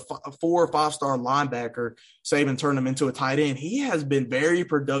was a 4 or 5-star linebacker. Saban turned him into a tight end. He has been very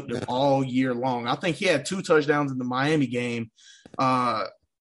productive all year long. I think he had 2 touchdowns in the Miami game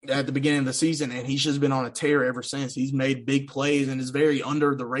at the beginning of the season, and he's just been on a tear ever since. He's made big plays and is very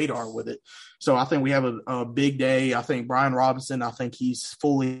under the radar with it. So I think we have a big day. I think Brian Robinson, I think he's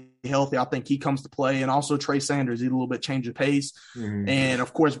fully healthy. I think he comes to play. And also Trey Sanders, he's a little bit change of pace. And,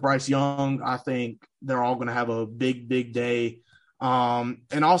 of course, Bryce Young, I think they're all going to have a big, big day. And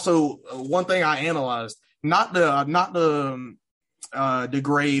also one thing I analyzed, not to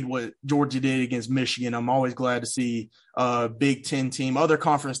degrade what Georgia did against Michigan. I'm always glad to see a Big Ten team, other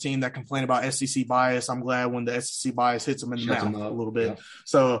conference team that complain about SEC bias. I'm glad when the SEC bias hits them in the mouth a little bit. Yeah.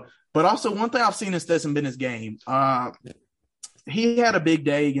 So, but also one thing I've seen in Stetson Bennett's game, he had a big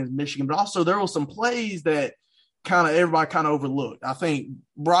day against Michigan, but also there were some plays that everybody overlooked. I think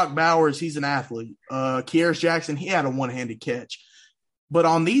Brock Bowers, he's an athlete. Kearis Jackson, he had a one-handed catch. But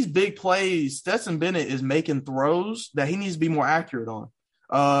on these big plays, Stetson Bennett is making throws that he needs to be more accurate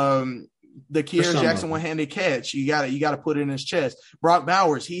on. The Kearis Jackson one-handed catch, you got to put it in his chest. Brock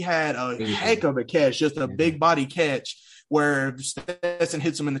Bowers, he had a heck of a catch, just a big body catch where if Stetson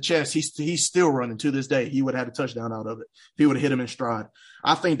hits him in the chest, he's still running to this day. He would have had a touchdown out of it if he would have hit him in stride.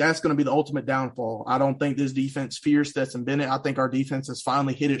 I think that's going to be the ultimate downfall. I don't think this defense fears Stetson Bennett. I think our defense has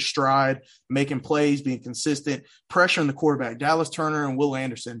finally hit its stride, making plays, being consistent, pressuring the quarterback. Dallas Turner and Will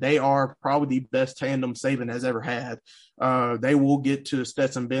Anderson, they are probably the best tandem Saban has ever had. They will get to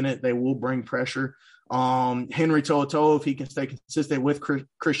Stetson Bennett. They will bring pressure. Henry To'oTo'o, if he can stay consistent with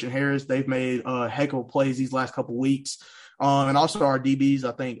Christian Harris, they've made heck of plays these last couple weeks. And also our DBs,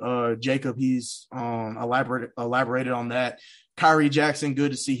 I think Jacob, he's elaborated on that. Kyrie Jackson,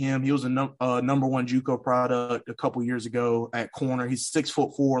 good to see him. He was a number 1 JUCO product a couple years ago at corner. He's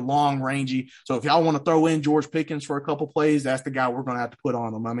 6'4", long, rangy. So if y'all want to throw in George Pickens for a couple plays, that's the guy we're going to have to put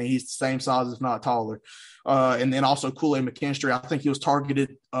on him. I mean, he's the same size, if not taller. And then also Kool-Aid McKinstry, I think he was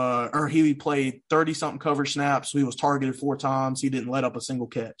targeted or he played 30-something coverage snaps. So he was targeted 4 times. He didn't let up a single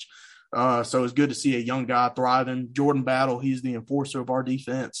catch. So it's good to see a young guy thriving. Jordan Battle, he's the enforcer of our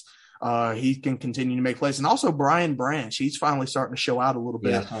defense. He can continue to make plays. And also Brian Branch, he's finally starting to show out a little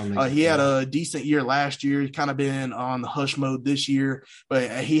bit. He had a decent year last year. He's kind of been on the hush mode this year, but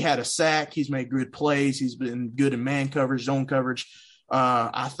he had a sack. He's made good plays. He's been good in man coverage, zone coverage.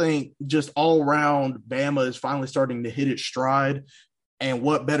 I think just all around Bama is finally starting to hit its stride. And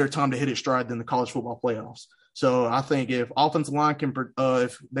what better time to hit its stride than the college football playoffs? So I think if offensive line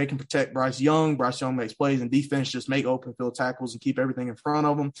if they can protect Bryce Young makes plays, and defense just make open field tackles and keep everything in front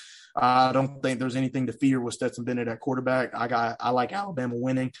of them, I don't think there's anything to fear with Stetson Bennett at quarterback. I like Alabama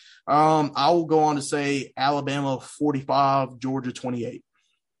winning. I will go on to say Alabama 45, Georgia 28.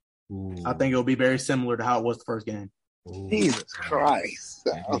 Ooh. I think it'll be very similar to how it was the first game. Ooh. Jesus Christ.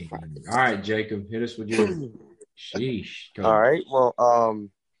 All right, Jacob, hit us with your sheesh. All right. Well,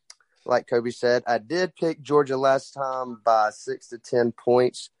 like Kobe said, I did pick Georgia last time by 6 to 10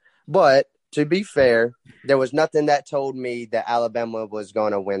 points. But to be fair, there was nothing that told me that Alabama was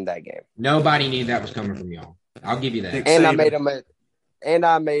going to win that game. Nobody knew that was coming from y'all. I'll give you that. And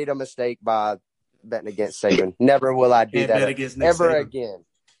I made a mistake by betting against Saban. Never will I do that ever again.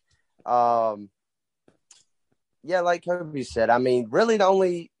 Yeah, like Kobe said, I mean, really the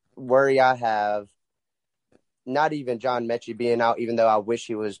only worry I have not even John Mechie being out, even though I wish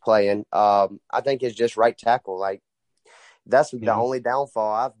he was playing. I think it's just right tackle. Like, that's the only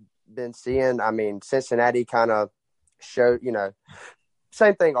downfall I've been seeing. I mean, Cincinnati kind of showed,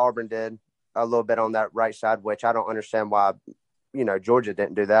 same thing Auburn did a little bit on that right side, which I don't understand why, Georgia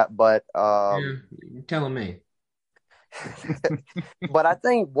didn't do that. But you're telling me. But I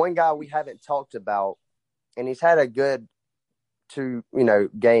think one guy we haven't talked about, and he's had a good 2,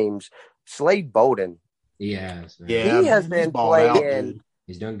 games, Slade Bolden. Yeah, he has been playing.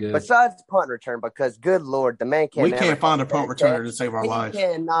 He's done good. Besides punt return, because good Lord, the man can't. We can't find a punt returner to save our life. He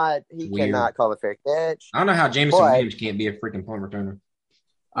cannot call a fair catch. I don't know how Jameson Williams can't be a freaking punt returner.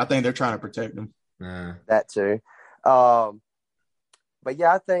 I think they're trying to protect him. That too. But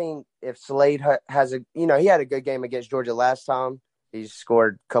yeah, I think if Slade has he had a good game against Georgia last time. He's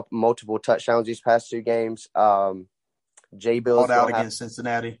scored multiple touchdowns these past 2 games. Jay Bill's out against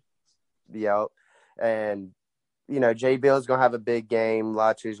Cincinnati. Yep. And, Jay Bill's going to have a big game.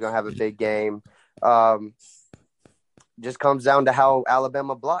 Latu's going to have a big game. Just comes down to how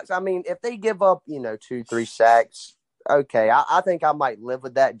Alabama blocks. I mean, if they give up, 2-3 sacks, okay. I think I might live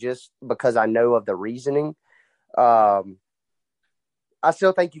with that just because I know of the reasoning. I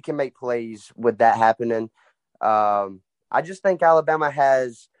still think you can make plays with that happening. I just think Alabama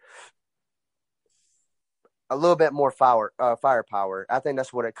has a little bit more firepower. I think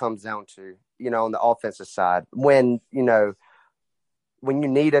that's what it comes down to, on the offensive side. When you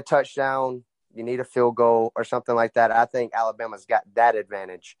need a touchdown, you need a field goal or something like that, I think Alabama's got that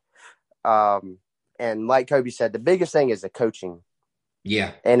advantage. And like Kobe said, the biggest thing is the coaching.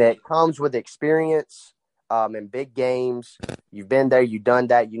 Yeah. And it comes with experience in big games. You've been there, you've done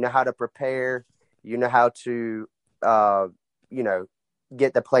that. You know how to prepare. You know how to,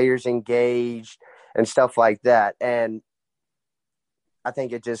 get the players engaged and stuff like that. And I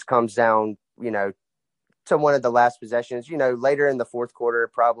think it just comes down, to one of the last possessions, later in the fourth quarter,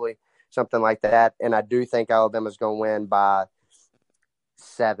 probably something like that. And I do think Alabama's going to win by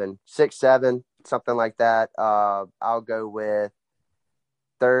 6-7, something like that. I'll go with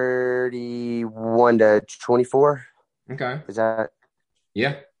 31-24. Okay. Is that?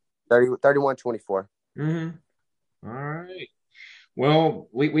 Yeah. 31-24. Mm-hmm. All right. Well,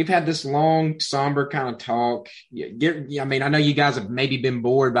 we've had this long, somber kind of talk. I mean, I know you guys have maybe been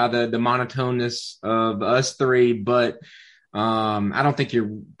bored by the monotoneness of us 3, but I don't think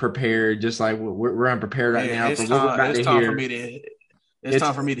you're prepared. Just like we're unprepared right now. It's time for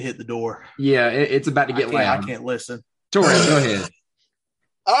me to hit the door. Yeah, it's about to get loud. I can't listen. Torres, go ahead.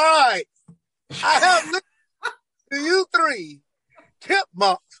 All right. I have listened to you 3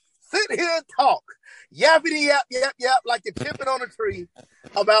 chipmunks sit here and talk. Yappity yap, yap, yap, like you're tipping on a tree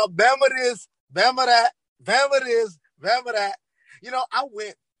about Bama this, Bama that, Bama this, Bama that.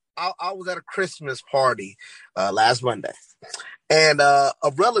 I was at a Christmas party last Monday, and a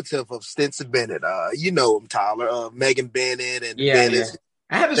relative of Stetson Bennett, you know him, Tyler, Megan Bennett and Bennett. Yeah.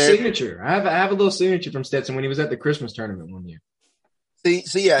 I have a signature. I have a little signature from Stetson when he was at the Christmas tournament one year.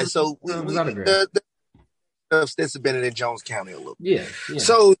 So Stetson Bennett in Jones County a little bit. Yeah.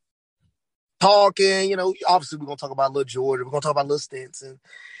 So talking, obviously we're going to talk about little Georgia. We're going to talk about little Stetson.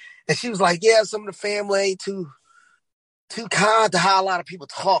 And she was like, yeah, some of the family ain't too kind to how a lot of people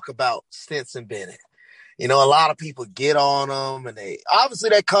talk about Stetson Bennett. A lot of people get on them, and they obviously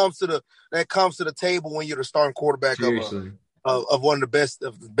that comes to the table when you're the starting quarterback of one of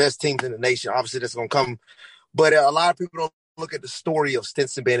the best teams in the nation. Obviously that's going to come, but a lot of people don't look at the story of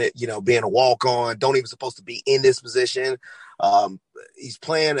Stetson Bennett, being a walk-on, don't even supposed to be in this position. He's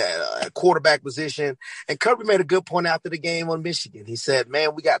playing a quarterback position. And Kirby made a good point after the game on Michigan. He said,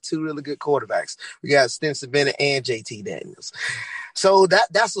 man, we got 2 really good quarterbacks. We got Stetson Bennett and JT Daniels. So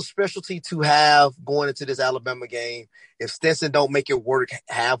that's a specialty to have going into this Alabama game. If Stetson don't make it work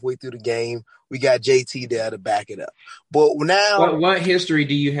halfway through the game, we got JT there to back it up. But now, what history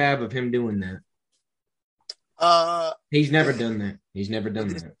do you have of him doing that? He's never done that.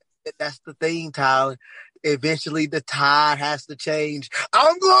 That's the thing, Tyler. Eventually, the tide has to change.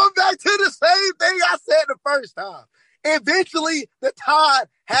 I'm going back to the same thing I said the first time. Eventually, the tide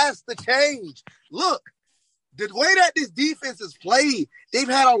has to change. Look, the way that this defense is played, they've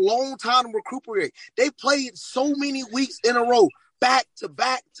had a long time to recuperate. They've played so many weeks in a row, back to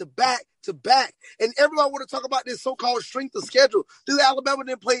back to back to back. And everybody want to talk about this so-called strength of schedule. Dude, Alabama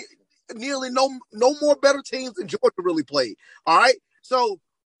didn't play nearly no more better teams than Georgia really played. All right. So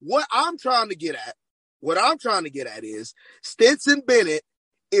what I'm trying to get at is Stetson Bennett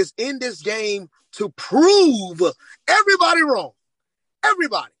is in this game to prove everybody wrong.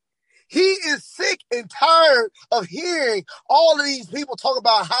 Everybody. He is sick and tired of hearing all of these people talk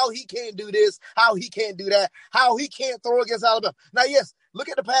about how he can't do this, how he can't do that, how he can't throw against Alabama. Now, yes, look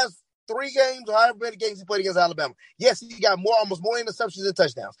at the past 3 games or however many games he played against Alabama. Yes, he got almost more interceptions than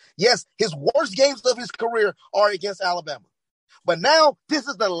touchdowns. Yes, his worst games of his career are against Alabama. But now, this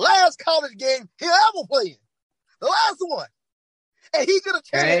is the last college game he'll ever play in. The last one. And he get a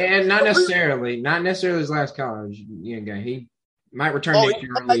chance. And not necessarily his last college game. He might return next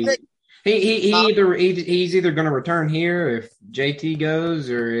year early. He's either going to return here if JT goes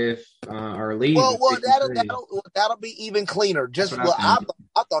or if or leaves. Well, that'll be even cleaner. Just I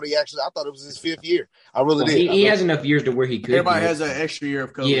thought it was his 5th year. I really did. He has enough years to where he could. Everybody has an extra year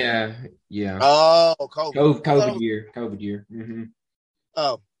of COVID. Yeah. Oh, COVID year. Mm-hmm.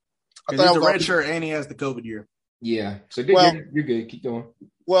 Oh, I thought it was the red shirt, and he has the COVID year. Yeah. So good. You're good. Keep going.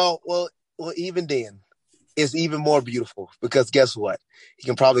 Well. Even then, it's even more beautiful because guess what? He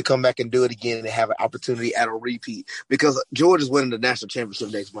can probably come back and do it again and have an opportunity at a repeat because Georgia's winning the national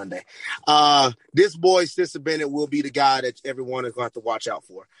championship next Monday. This boy, Stetson Bennett, will be the guy that everyone is going to have to watch out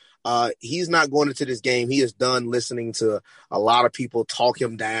for. He's not going into this game. He is done listening to a lot of people talk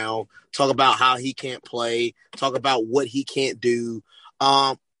him down, talk about how he can't play, talk about what he can't do.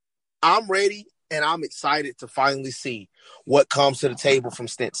 I'm ready. And I'm excited to finally see what comes to the table from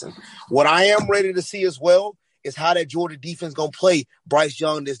Stetson. What I am ready to see as well is how that Georgia defense going to play Bryce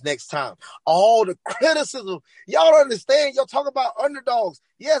Young this next time. All the criticism. Y'all don't understand. Y'all talk about underdogs.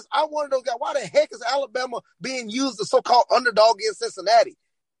 Yes, I want to know, why the heck is Alabama being used as so-called underdog in Cincinnati?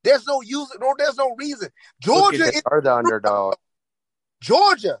 There's no reason. Georgia is the underdog.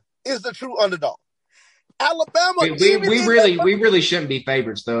 Georgia is the true underdog. Alabama. We really shouldn't be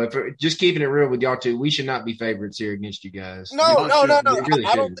favorites though. If just keeping it real with y'all two, we should not be favorites here against you guys. No. Really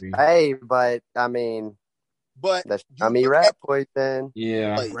I don't think. Hey, but I mean, that's rat poison.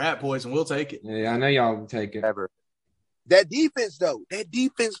 Yeah, rat poison. We'll take it. Yeah, I know y'all will take it. Ever. That defense though,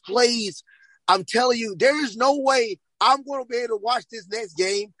 plays. I'm telling you, there is no way I'm going to be able to watch this next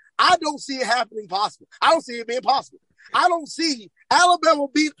game. I don't see it happening possible. I don't see it being possible. I don't see Alabama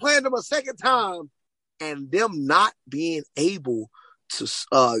playing them a second time and them not being able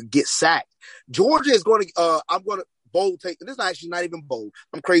to get sacked. Georgia is going to I'm going to bold take. This is actually not even bold.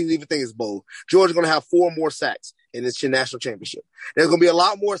 I'm crazy to even think it's bold. Georgia's going to have 4 more sacks in this national championship. There's going to be a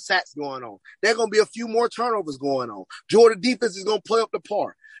lot more sacks going on. There's going to be a few more turnovers going on. Georgia defense is going to play up the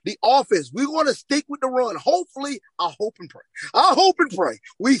par. The offense, we're going to stick with the run. Hopefully, I hope and pray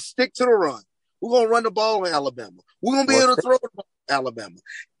we stick to the run. We're going to run the ball in Alabama. We're going to be able to throw the ball in Alabama.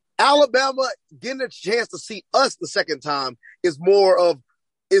 Alabama getting a chance to see us the second time is more of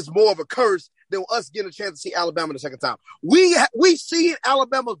a curse than us getting a chance to see Alabama the second time. We see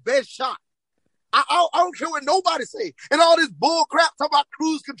Alabama's best shot. I don't care what nobody say. And all this bull crap talking about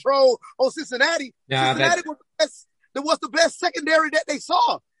cruise control on Cincinnati. Yeah, Cincinnati was the best secondary that they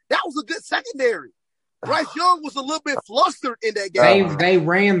saw. That was a good secondary. Bryce Young was a little bit flustered in that game. They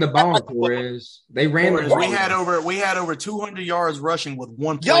ran the ball, Torres. They ran the ball. We had over 200 yards rushing with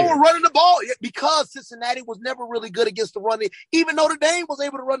one player. Y'all were running the ball because Cincinnati was never really good against the run. Even Notre Dame was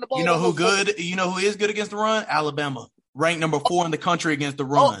able to run the ball. You know who is good against the run? Alabama, ranked number 4 in the country against the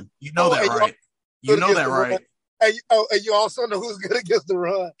run. You know that, right? You know that, right? And you also know who's good against the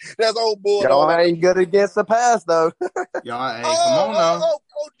run. That's old bull. Y'all ain't good against the pass, though. Y'all, hey, come on now.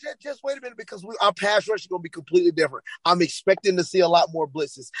 Just wait a minute, because our pass rush is going to be completely different. I'm expecting to see a lot more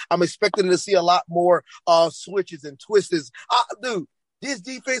blitzes. I'm expecting to see a lot more switches and twists. Dude, this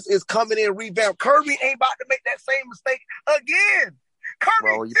defense is coming in revamped. Kirby ain't about to make that same mistake again.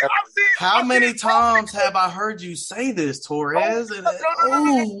 Kirby, well, yeah. How many times have I heard you say this, Torres?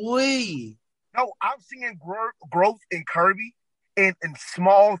 No, I'm seeing growth in Kirby in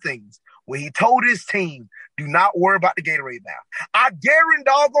small things where he told his team, do not worry about the Gatorade now. I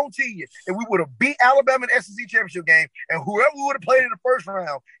guarantee you, if we would have beat Alabama in the SEC championship game and whoever would have played in the first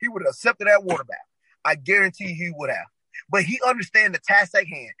round, he would have accepted that water bath. I guarantee he would have. But he understands the task at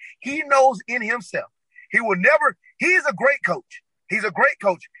hand. He knows in himself. He's a great coach. He's a great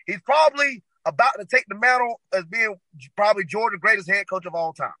coach. He's probably about to take the mantle as being probably Georgia's greatest head coach of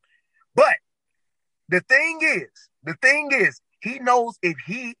all time. But the thing is, he knows if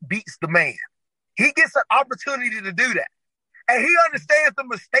he beats the man, he gets an opportunity to do that. And he understands the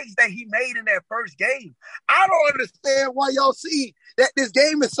mistakes that he made in that first game. I don't understand why y'all see that this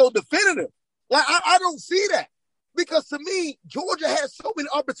game is so definitive. Like, I don't see that. Because to me, Georgia had so many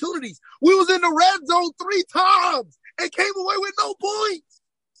opportunities. We was in the red zone 3 times and came away with no points.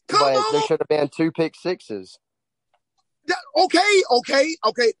 Come on. There should have been 2 pick sixes. Okay.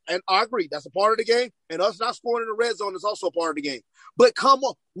 And I agree. That's a part of the game. And us not scoring in the red zone is also a part of the game. But come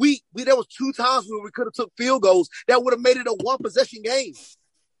on. There was 2 times where we could have took field goals that would have made it a 1-possession game.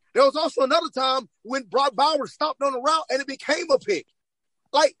 There was also another time when Brock Bowers stopped on the route and it became a pick.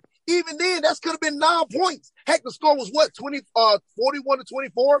 Like, even then, that could have been 9 points. Heck, the score was what,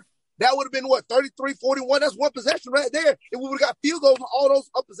 41-24? That would have been what, 33-41? That's 1 possession right there. And we would have got field goals on all those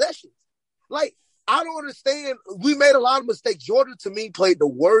possessions. Like, I don't understand. We made a lot of mistakes. Georgia, to me, played the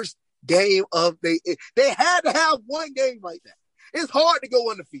worst game of they had to have one game like that. It's hard to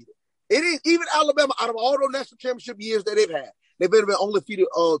go undefeated. It is. Even Alabama, out of all those national championship years that they've had, they've been only defeated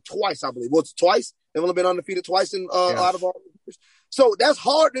twice, I believe. What's twice? They've only been undefeated twice in out of all the years. So that's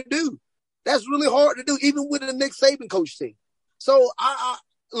hard to do. That's really hard to do, even with the Nick Saban coach team. So I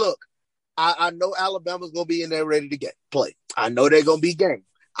know Alabama's gonna be in there ready to play. I know they're gonna be game.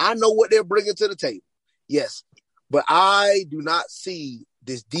 I know what they're bringing to the table. Yes, but I do not see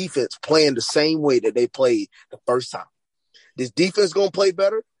this defense playing the same way that they played the first time. This defense is going to play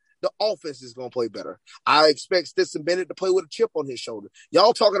better. The offense is going to play better. I expect Stetson Bennett to play with a chip on his shoulder.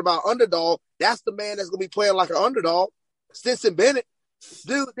 Y'all talking about underdog. That's the man that's going to be playing like an underdog. Stetson Bennett.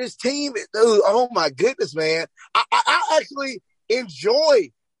 Dude, this team, oh my goodness, man. I actually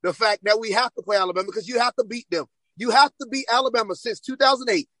enjoy the fact that we have to play Alabama because you have to beat them. You have to beat Alabama since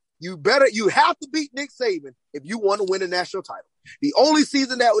 2008. You have to beat Nick Saban if you want to win a national title. The only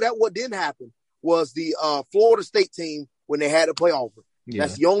season that what didn't happen was the Florida State team when they had to play Auburn. Yeah.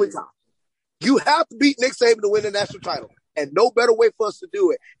 That's the only time. You have to beat Nick Saban to win the national title. And no better way for us to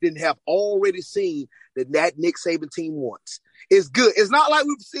do it than have already seen that Nick Saban team once. It's good. It's not like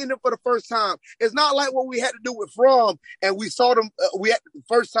we've seen them for the first time. It's not like what we had to do with Fromm and we saw them. The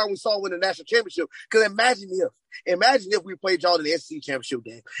first time we saw them win the national championship. Because imagine if we played y'all in the SEC championship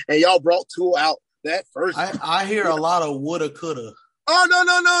game and y'all brought Tua out that first. I hear a lot of woulda, coulda. Oh no!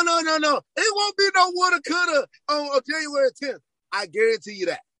 It won't be no woulda, coulda on January 10th. I guarantee you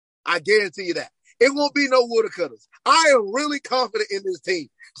that. It won't be no woulda, couldas. I am really confident in this team.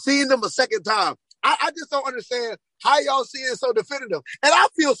 Seeing them a second time, I just don't understand how y'all see it so definitive. And I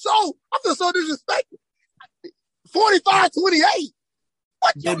feel so disrespected. 45-28.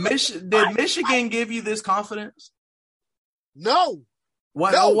 Did Michigan give you this confidence? No.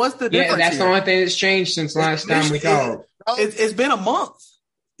 What's the difference? Yeah, that's here? the only thing that's changed since last time we talked. It's been a month.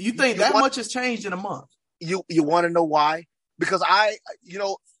 You think that much has changed in a month? You want to know why? Because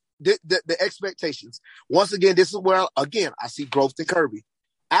the expectations. Once again, this is where I see growth in Kirby.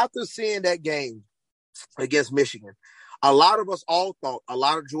 After seeing that game against Michigan, a lot of us all thought, a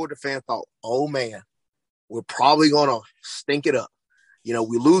lot of Georgia fans thought, oh man, we're probably gonna stink it up.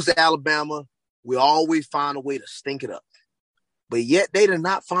 We lose to Alabama, we always find a way to stink it up. But yet they did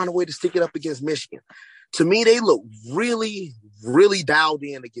not find a way to stick it up against Michigan. To me, they look really, really dialed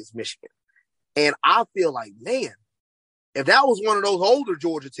in against Michigan. And I feel like, man, if that was one of those older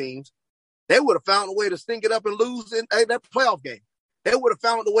Georgia teams, they would have found a way to stink it up and lose in that playoff game. They would have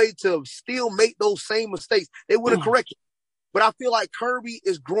found a way to still make those same mistakes. They would have corrected. But I feel like Kirby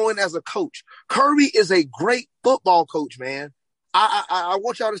is growing as a coach. Kirby is a great football coach, man. I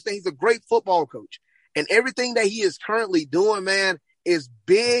want y'all to say he's a great football coach. And everything that he is currently doing, man, is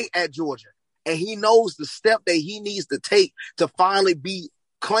big at Georgia. And he knows the step that he needs to take to finally be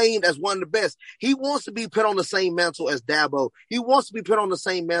claimed as one of the best. He wants to be put on the same mantle as Dabo. He wants to be put on the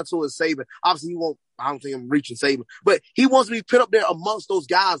same mantle as Saban. Obviously, I don't think I'm reaching Saban, but he wants to be put up there amongst those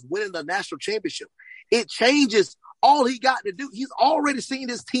guys winning the national championship. It changes all he got to do. He's already seen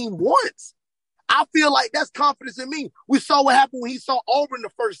his team once. I feel like that's confidence in me. We saw what happened when he saw Auburn the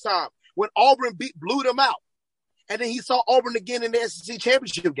first time, when Auburn blew them out. And then he saw Auburn again in the SEC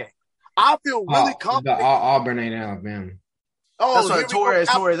championship game. I feel really confident. Auburn ain't Alabama. That's right, Torres.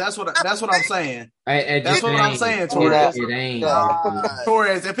 That's what I'm saying. That's what I'm saying, Torres. It ain't.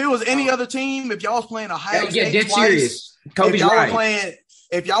 Torres, if it was any other team, if y'all was playing Ohio State dead twice, serious. Kobe's right.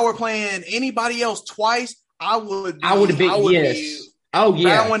 If y'all were playing anybody else twice, I would be yes. Oh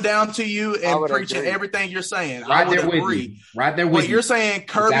yeah, bowing down to you and preaching everything you're saying. Right I would there with agree. You. Right there with but you. You're saying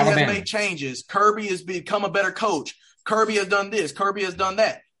Kirby has made changes. Kirby has become a better coach. Kirby has done this. Kirby has done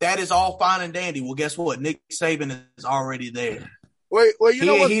that. That is all fine and dandy. Well, guess what? Nick Saban is already there. Well, you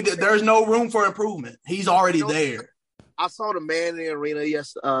know what? There's no room for improvement. He's already there. I saw the man in the arena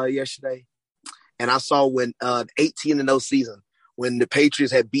yesterday, and I saw when 18-0 season when the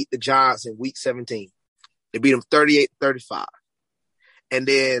Patriots had beat the Giants in Week 17. They beat them 38-35. And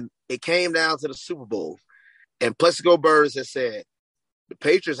then it came down to the Super Bowl, and Plexico Burress had said, the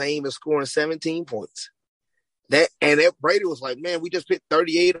Patriots ain't even scoring 17 points. That Brady was like, man, we just put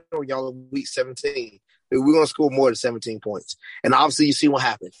 38 on y'all in week 17. We're going to score more than 17 points. And obviously, you see what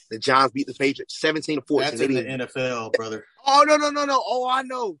happened. The Giants beat the Patriots 17-14. That's in the NFL, brother. Oh, no. Oh, I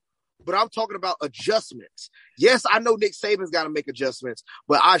know. But I'm talking about adjustments. Yes, I know Nick Saban's got to make adjustments,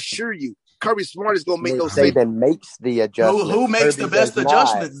 but I assure you, Kirby Smart is going to make those. Saban makes the adjustments. Who makes Kirby the best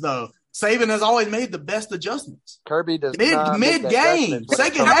adjustments, not. though? Saban has always made the best adjustments. Kirby does not mid game,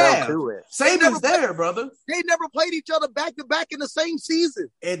 second half. Saban's there, brother. They never played each other back to back in the same season.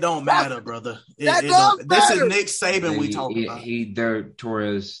 It don't matter, brother. That does This matter. is Nick Saban we talking about. They're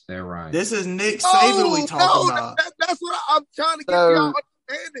Torres. They're right. This is Nick Saban we talking about. That's what I'm trying to get y'all understanding.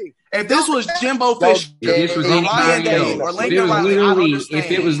 If this was Jimbo Fisher, if this was anybody else, if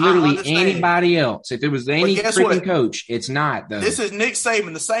it was literally anybody else, if it was any freaking coach, it's not though. This is Nick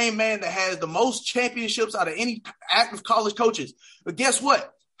Saban, the same man that has the most championships out of any active college coaches. But guess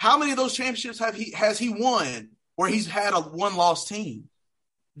what? How many of those championships has he won where he's had a one-loss team?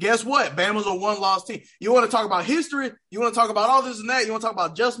 Guess what? Bama's a one-loss team. You want to talk about history? You want to talk about all this and that? You want to talk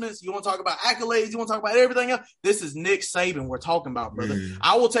about adjustments? You want to talk about accolades? You want to talk about everything else? This is Nick Saban we're talking about, brother.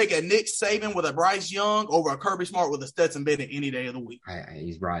 I will take a Nick Saban with a Bryce Young over a Kirby Smart with a Stetson Bennett any day of the week.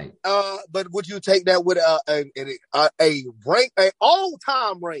 He's right. But would you take that with a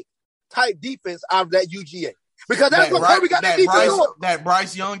all-time rank type defense out of that UGA? Because that's what Kirby got that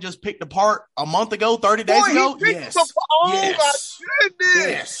Bryce Young just picked apart a month ago, 30 days ago. Yes. My goodness.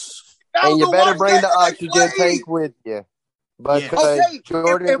 Yes. And you better bring the oxygen tank with you. Because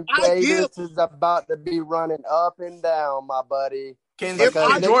Jordan Davis is about to be running up and down, my buddy. Can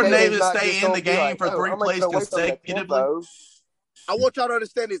Jordan Davis stay in the game for three plays consecutively? I want y'all to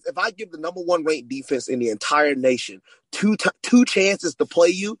understand this. If I give the number one ranked defense in the entire nation two chances to play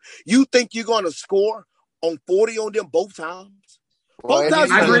you think you're going to score on 40 on them both times? I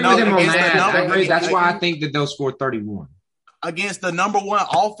agree with him on that. That's why I think that they'll score 31. Against the number one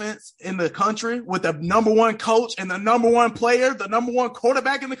offense in the country with the number one coach and the number one player, the number one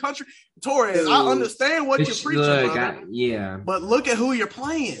quarterback in the country. Torres, I understand what you're preaching, yeah. But look at who you're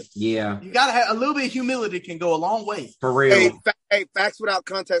playing. Yeah. You got to have a little bit of humility can go a long way. For real. Hey, facts without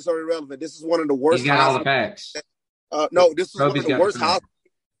context are irrelevant. This is one of the worst. He's got all the facts. No, this is one of the worst house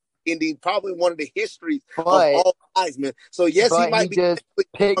ending, probably one of the histories of all Heisman. So yes, he might be just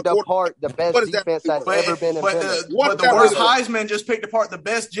picked apart the best defense that's ever been invented. But the worst Heisman just picked apart the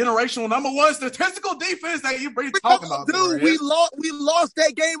best generational number one statistical defense that you've been talking about. Dude, we lost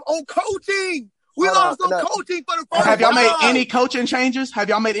that game on coaching. We lost on coaching for the first time. Have y'all made any coaching changes?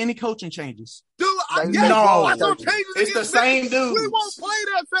 Dude, no. It's the same dude. We won't play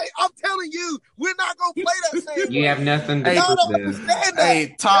that same. I'm telling you, we're not going to play that same. You have nothing to do.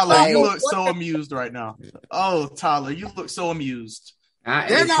 Hey, Tyler, you look so amused right now. Oh, Tyler, you look so amused.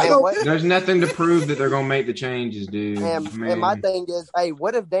 There's nothing to prove that they're going to make the changes, dude. And my thing is, hey,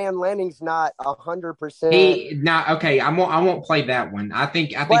 what if Dan Lanning's not 100%? Okay, I won't play that one. I think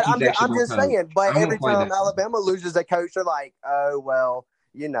he's actually. I'm just saying. But every time Alabama loses a coach, they're like, oh well,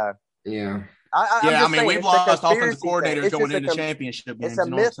 you know. Yeah. I mean, we've lost offensive coordinators going into championship games. It's a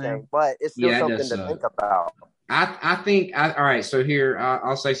myth thing, but it's still something to think about. I think all right. So here,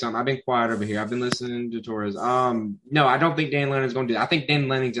 I'll say something. I've been quiet over here. I've been listening to Torres. No, I don't think Dan Lanning's going to do that. I think Dan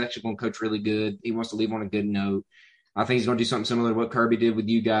Lanning's actually going to coach really good. He wants to leave on a good note. I think he's going to do something similar to what Kirby did with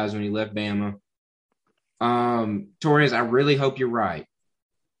you guys when he left Bama. Torres, I really hope you're right.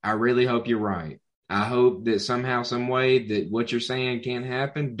 I hope that somehow, some way that what you're saying can't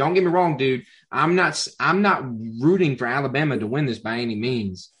happen. Don't get me wrong, dude. I'm not rooting for Alabama to win this by any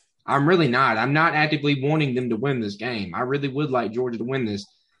means. I'm really not. I'm not actively wanting them to win this game. I really would like Georgia to win this.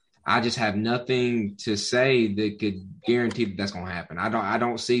 I just have nothing to say that could guarantee that that's going to happen. I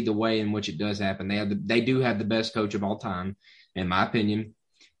don't see the way in which it does happen. They do have the best coach of all time, in my opinion,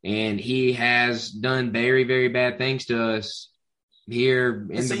 and he has done very, very bad things to us here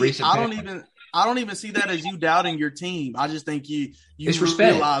in the recent past. I don't even see that as you doubting your team. I just think you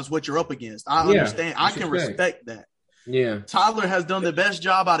realize what you're up against. I understand. I can respect that. Yeah. Tyler has done the best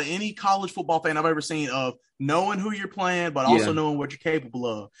job out of any college football fan I've ever seen of knowing who you're playing, but also knowing what you're capable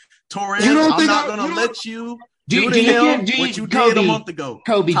of. Torres, I'm not going to let you do what you did a month ago.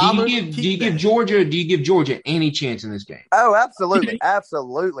 Kobe, Tyler, do you give Georgia any chance in this game? Oh, absolutely.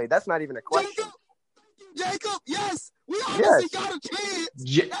 Absolutely. That's not even a question. Jacob, yes. We obviously got a chance.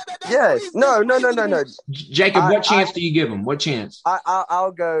 Yes. No. Jacob, what chance do you give them? What chance?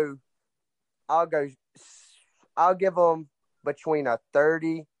 I'll give them between a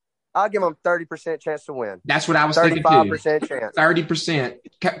 30. I'll give them 30% chance to win. That's what I was thinking too. 35% chance. 30%.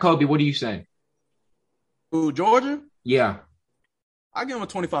 Kobe, what do you say? Who, Georgia? Yeah. I give him a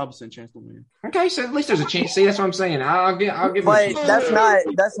 25% chance to win. Okay, so at least there's a chance. See, that's what I'm saying. I'll give him But a chance.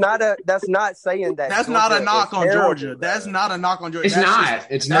 that's not saying that. That's not a knock on terrible, Georgia. That's not a knock on Georgia. It's That's not.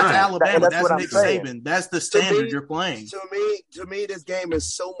 It's not. That's Alabama. That's what That's I'm Nick saying. Saban. That's the standard you're playing. To me, this game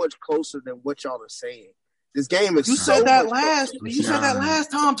is so much closer than what y'all are saying. This game is. You so said that much last. closer. You said that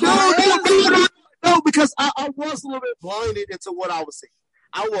last time. No, because I was a little bit blinded into what I was seeing.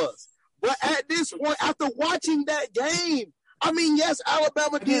 I was. But at this point, after watching that game, I mean, yes,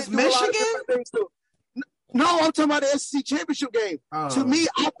 Alabama did Against do a lot of Michigan? different things too. No, I'm talking about the SEC championship game. Oh. To me,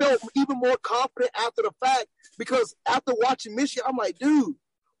 I felt even more confident after the fact because after watching Michigan, I'm like, dude,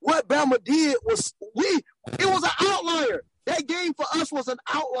 what Bama did was it was an outlier. That game for us was an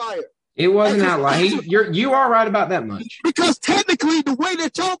outlier. It was an outlier. You are right about that much. Because technically, the way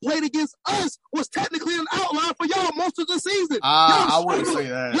that y'all played against us was technically an outlier for y'all most of the season. I wouldn't say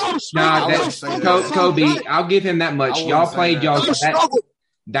that. Kobe, I'll give him that much. Y'all played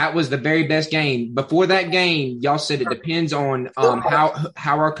that was the very best game. Before that game, y'all said it depends on how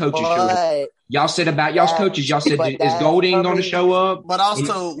our coaches show up. Y'all said about y'all's coaches, y'all said, is Golding going to show up? But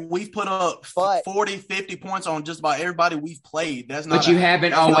also, we've put up 40, 50 points on just about everybody we've played. That's not. But you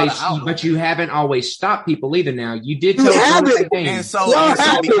haven't always stopped people either. Now you did tell us that game, and so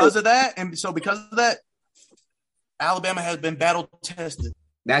because of that, Alabama has been battle tested.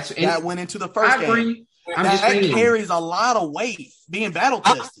 That went into the first game. I agree. That carries a lot of weight being battle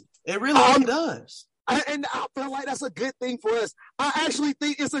tested. It really does. And I feel like that's a good thing for us. I actually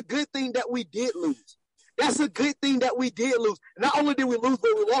think it's a good thing that we did lose. That's a good thing that we did lose. Not only did we lose,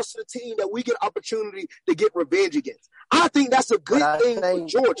 but we lost to the team that we get opportunity to get revenge against. I think that's a good thing for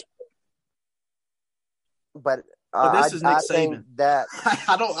Georgia. But this is Nick Saban. That there's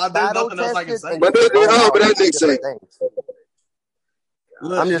nothing else I can say. But that's Nick Saban.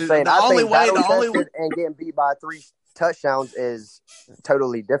 I'm just saying. I think battle tested and getting beat by 3 touchdowns is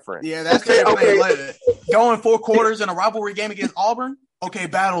totally different. Yeah, that's okay. Going 4 quarters in a rivalry game against Auburn. Okay,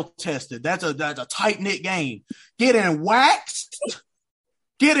 battle tested. That's a tight knit game. Getting waxed,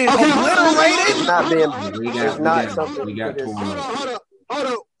 getting obliterated. Hold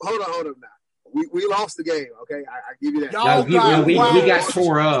up now. We lost the game. Okay, I give you we that. got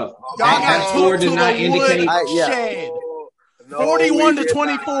tore up. That score does not indicate.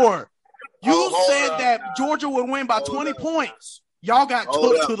 41-24. You said that Georgia would win by 20 points. Y'all got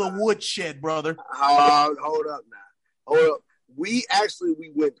took to the woodshed, brother. Hold up now. Hold up. We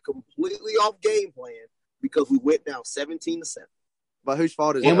went completely off game plan because we went down 17-7. But whose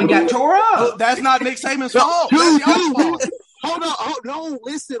fault is that? And we got tore up. That's not Nick Saban's fault. That's y'all's fault. Hold on. No,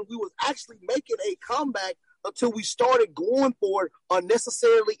 listen. We was actually making a comeback until we started going for it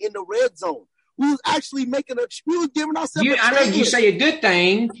unnecessarily in the red zone. We was actually we was giving ourselves I know you say a good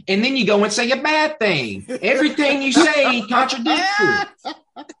thing, and then you go and say a bad thing. Everything you say contradicts it.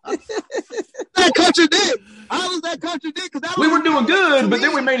 That contradict. How does that contradict? We were doing good, but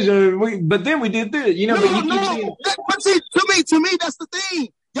then we did this. You know, but see, to me, that's the thing.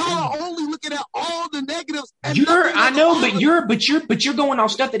 Y'all are only looking at all the negatives. But you're going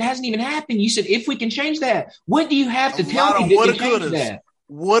off stuff that hasn't even happened. You said if we can change that, what do you have to tell me to change that?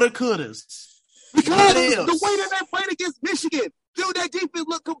 Woulda, couldas. Because the way that they played against Michigan, dude, that defense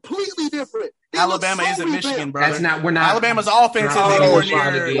looked completely different. Alabama isn't Michigan, brother. We're not. Alabama's offense is anywhere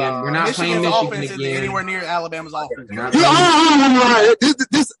near. We're not playing Michigan again. Anywhere near Alabama's offense.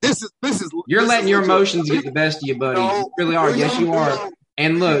 This is. You're letting your emotions get the best of you, buddy. You really are. Yes, you are.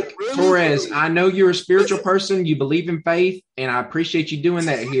 And look, Torres, I know you're a spiritual person. You believe in faith, and I appreciate you doing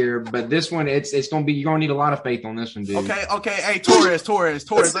that here. But this one, it's going to be, you're going to need a lot of faith on this one, dude. Okay. Hey, Torres.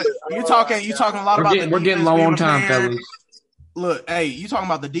 You talking a lot about. We're getting low on time, fellas. Look, hey, you talking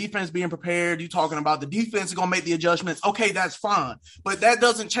about the defense being prepared. You talking about the defense is going to make the adjustments. Okay, that's fine. But that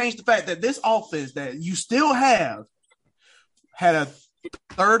doesn't change the fact that this offense that you still have had a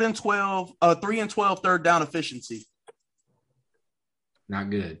 3 and 12 third down efficiency. Not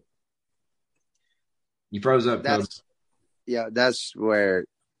good. You froze up, Coach. Yeah, that's where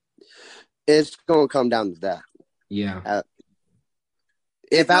it's going to come down to that. Yeah.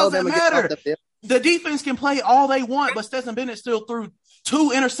 If Alabama gets off the field, the defense can play all they want, but Stetson Bennett still threw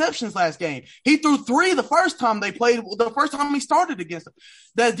 2 interceptions last game. He threw 3 the first time they played, the first time he started against them.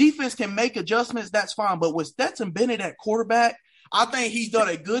 The defense can make adjustments, that's fine. But with Stetson Bennett at quarterback, I think he's done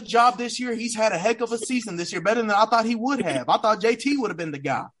a good job this year. He's had a heck of a season this year, better than I thought he would have. I thought JT would have been the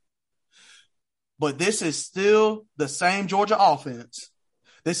guy. But this is still the same Georgia offense.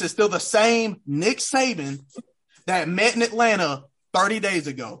 This is still the same Nick Saban that met in Atlanta 30 days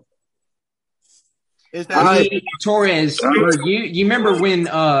ago. Is that Torres? You remember when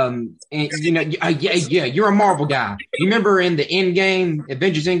you're a Marvel guy. You remember in the Endgame,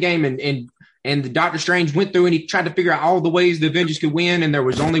 Avengers Endgame, and the Doctor Strange went through and he tried to figure out all the ways the Avengers could win, and there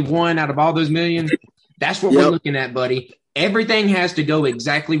was only one out of all those million. That's what we're looking at, buddy. Everything has to go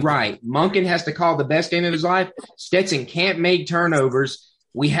exactly right. Monken has to call the best game of his life. Stetson can't make turnovers.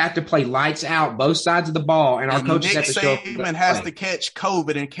 We have to play lights out both sides of the ball, and our coaches have to show up. Saban has to catch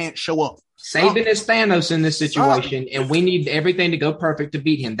COVID and can't show up. Saban is Thanos in this situation, and we need everything to go perfect to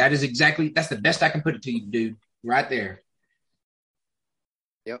beat him. That's the best I can put it to you, dude. Right there.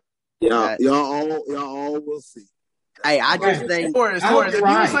 Yep. Y'all all will see. Hey, I just think Torres, if you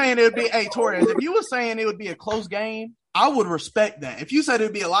were saying it would be Torres, if you were saying it would be a close game, I would respect that. If you said it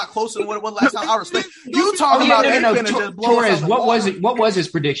would be a lot closer than what it was last time, I respect you talking about just Torres, what was his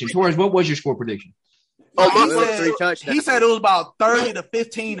prediction? Torres, what was your score prediction? He said it was about 30 to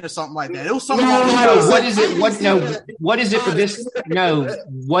 15 or something like that. It was something what is it? What is it for this? No,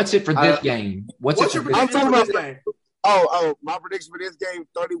 what's it for this game? What's it for this? I'm talking about this game. My prediction for this game,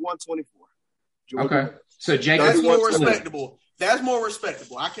 31-24. Okay. So Jacob, that's more respectable. That's more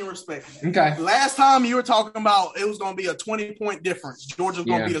respectable. I can respect that. Okay. Last time you were talking about it was going to be a 20-point difference. Georgia's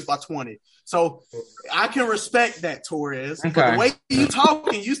going to beat us by 20. So I can respect that, Torres. Okay. But the way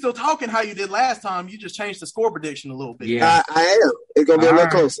you still talking how you did last time. You just changed the score prediction a little bit. Yeah, I am. It's going to be a little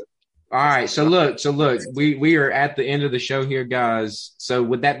closer. All right. So look, we are at the end of the show here, guys. So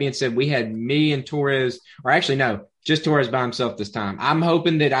with that being said, we had me and Torres, or actually no, just Torres by himself this time. I'm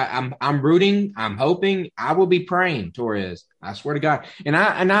hoping that I'm rooting. I'm hoping. I will be praying, Torres. I swear to God. And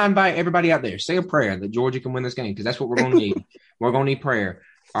I invite everybody out there, say a prayer that Georgia can win this game, because that's what we're going to need. We're going to need prayer.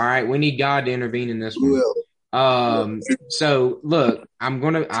 All right. We need God to intervene in this one. So look,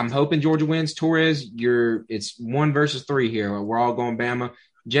 I'm hoping Georgia wins. Torres, it's 1 versus 3 here. We're all going Bama.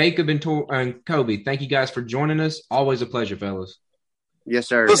 Jacob and Kobe, thank you guys for joining us. Always a pleasure, fellas. Yes,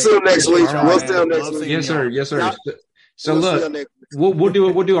 sir. We'll see you next week. We'll see you next week. Yes, sir. Yes, sir. So look, we'll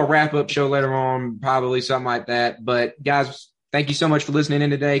do a wrap up show later on, probably something like that. But guys, thank you so much for listening in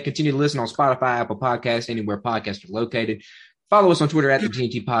today. Continue to listen on Spotify, Apple Podcasts, anywhere podcasts are located. Follow us on Twitter at the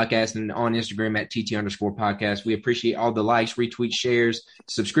TNT Podcast and on Instagram at TT_podcast. We appreciate all the likes, retweets, shares,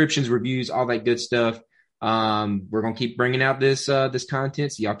 subscriptions, reviews, all that good stuff. We're going to keep bringing out this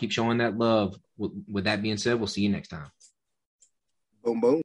content. So y'all keep showing that love. With that being said, we'll see you next time. Boom, boom.